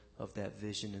work of that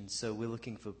vision. And so we're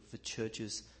looking for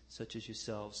churches such as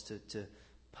yourselves to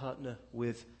partner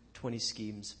with 20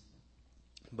 Schemes,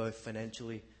 both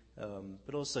financially,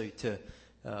 but also to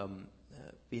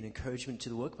be an encouragement to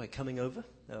the work by coming over.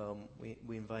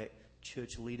 We invite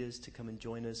church leaders to come and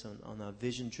join us on our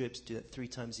vision trips. Do that 3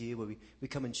 times a year, where we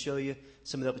come and show you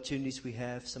some of the opportunities we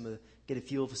have, get a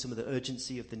feel for some of the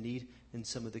urgency of the need in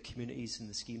some of the communities in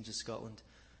the schemes of Scotland.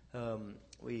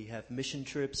 We have mission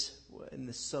trips in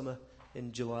the summer.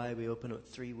 In July, we open up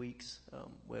 3 weeks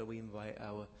where we invite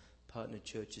our partner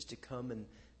churches to come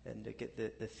and get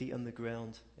their feet on the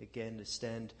ground, again, to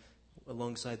stand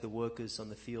alongside the workers on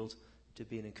the field, to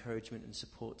be an encouragement and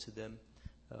support to them.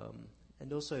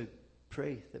 And also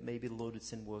pray that maybe the Lord would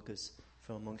send workers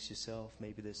from amongst yourself.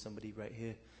 Maybe there's somebody right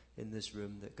here in this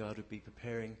room that God would be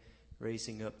preparing,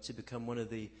 raising up to become one of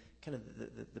the kind of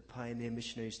the pioneer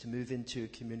missionaries, to move into a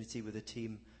community with a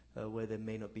team where there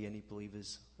may not be any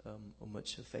believers or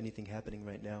much of anything happening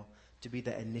right now, to be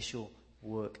that initial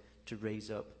work to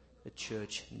raise up a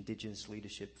church, indigenous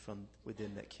leadership from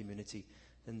within that community.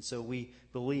 And so we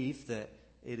believe that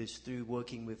it is through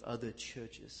working with other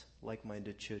churches,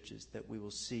 like-minded churches, that we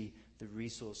will see the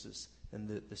resources and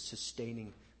the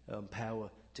sustaining power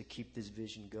to keep this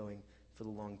vision going for the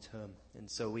long term. And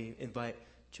so we invite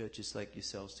churches like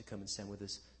yourselves to come and stand with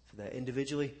us for that.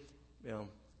 Individually,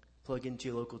 plug into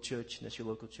your local church, and as your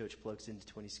local church plugs into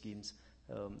 20 Schemes,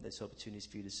 there's opportunities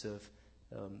for you to serve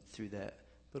through that.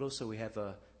 But also we have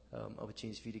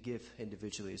opportunities for you to give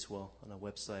individually as well on our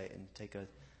website, and take a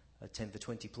 10 for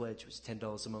 20 pledge, which is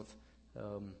 $10 a month.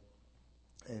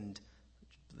 And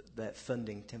that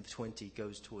funding, 10 for 20,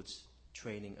 goes towards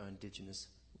training our indigenous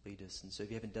leaders. And so if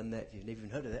you haven't done that, if you've never even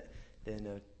heard of that,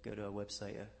 then go to our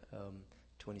website,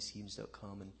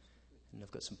 20schemes.com, and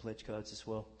I've got some pledge cards as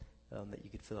well that you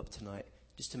could fill up tonight,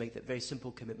 just to make that very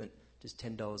simple commitment, just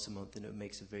 $10 a month, and it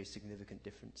makes a very significant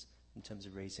difference in terms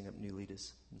of raising up new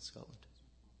leaders in Scotland.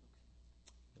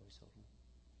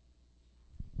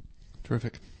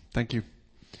 Terrific. Thank you.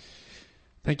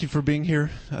 Thank you for being here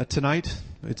tonight.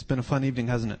 It's been a fun evening,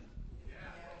 hasn't it?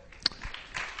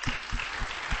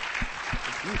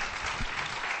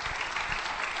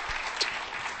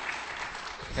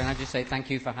 Can I just say thank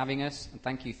you for having us, and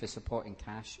thank you for supporting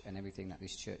Cash and everything that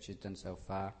this church has done so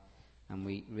far. And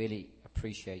we really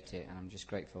appreciate it, and I'm just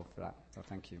grateful for that. So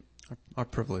thank you. Our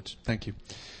privilege. Thank you.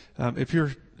 If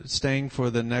you're staying for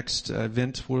the next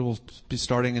event, we will be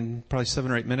starting in probably 7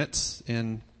 or 8 minutes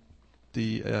in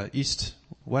the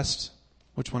east-west.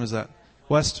 Which one is that?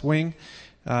 West wing.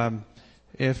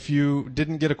 If you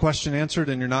didn't get a question answered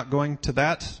and you're not going to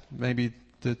that, maybe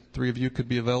the 3 of you could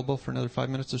be available for another 5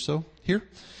 minutes or so here.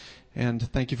 And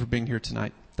thank you for being here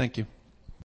tonight. Thank you.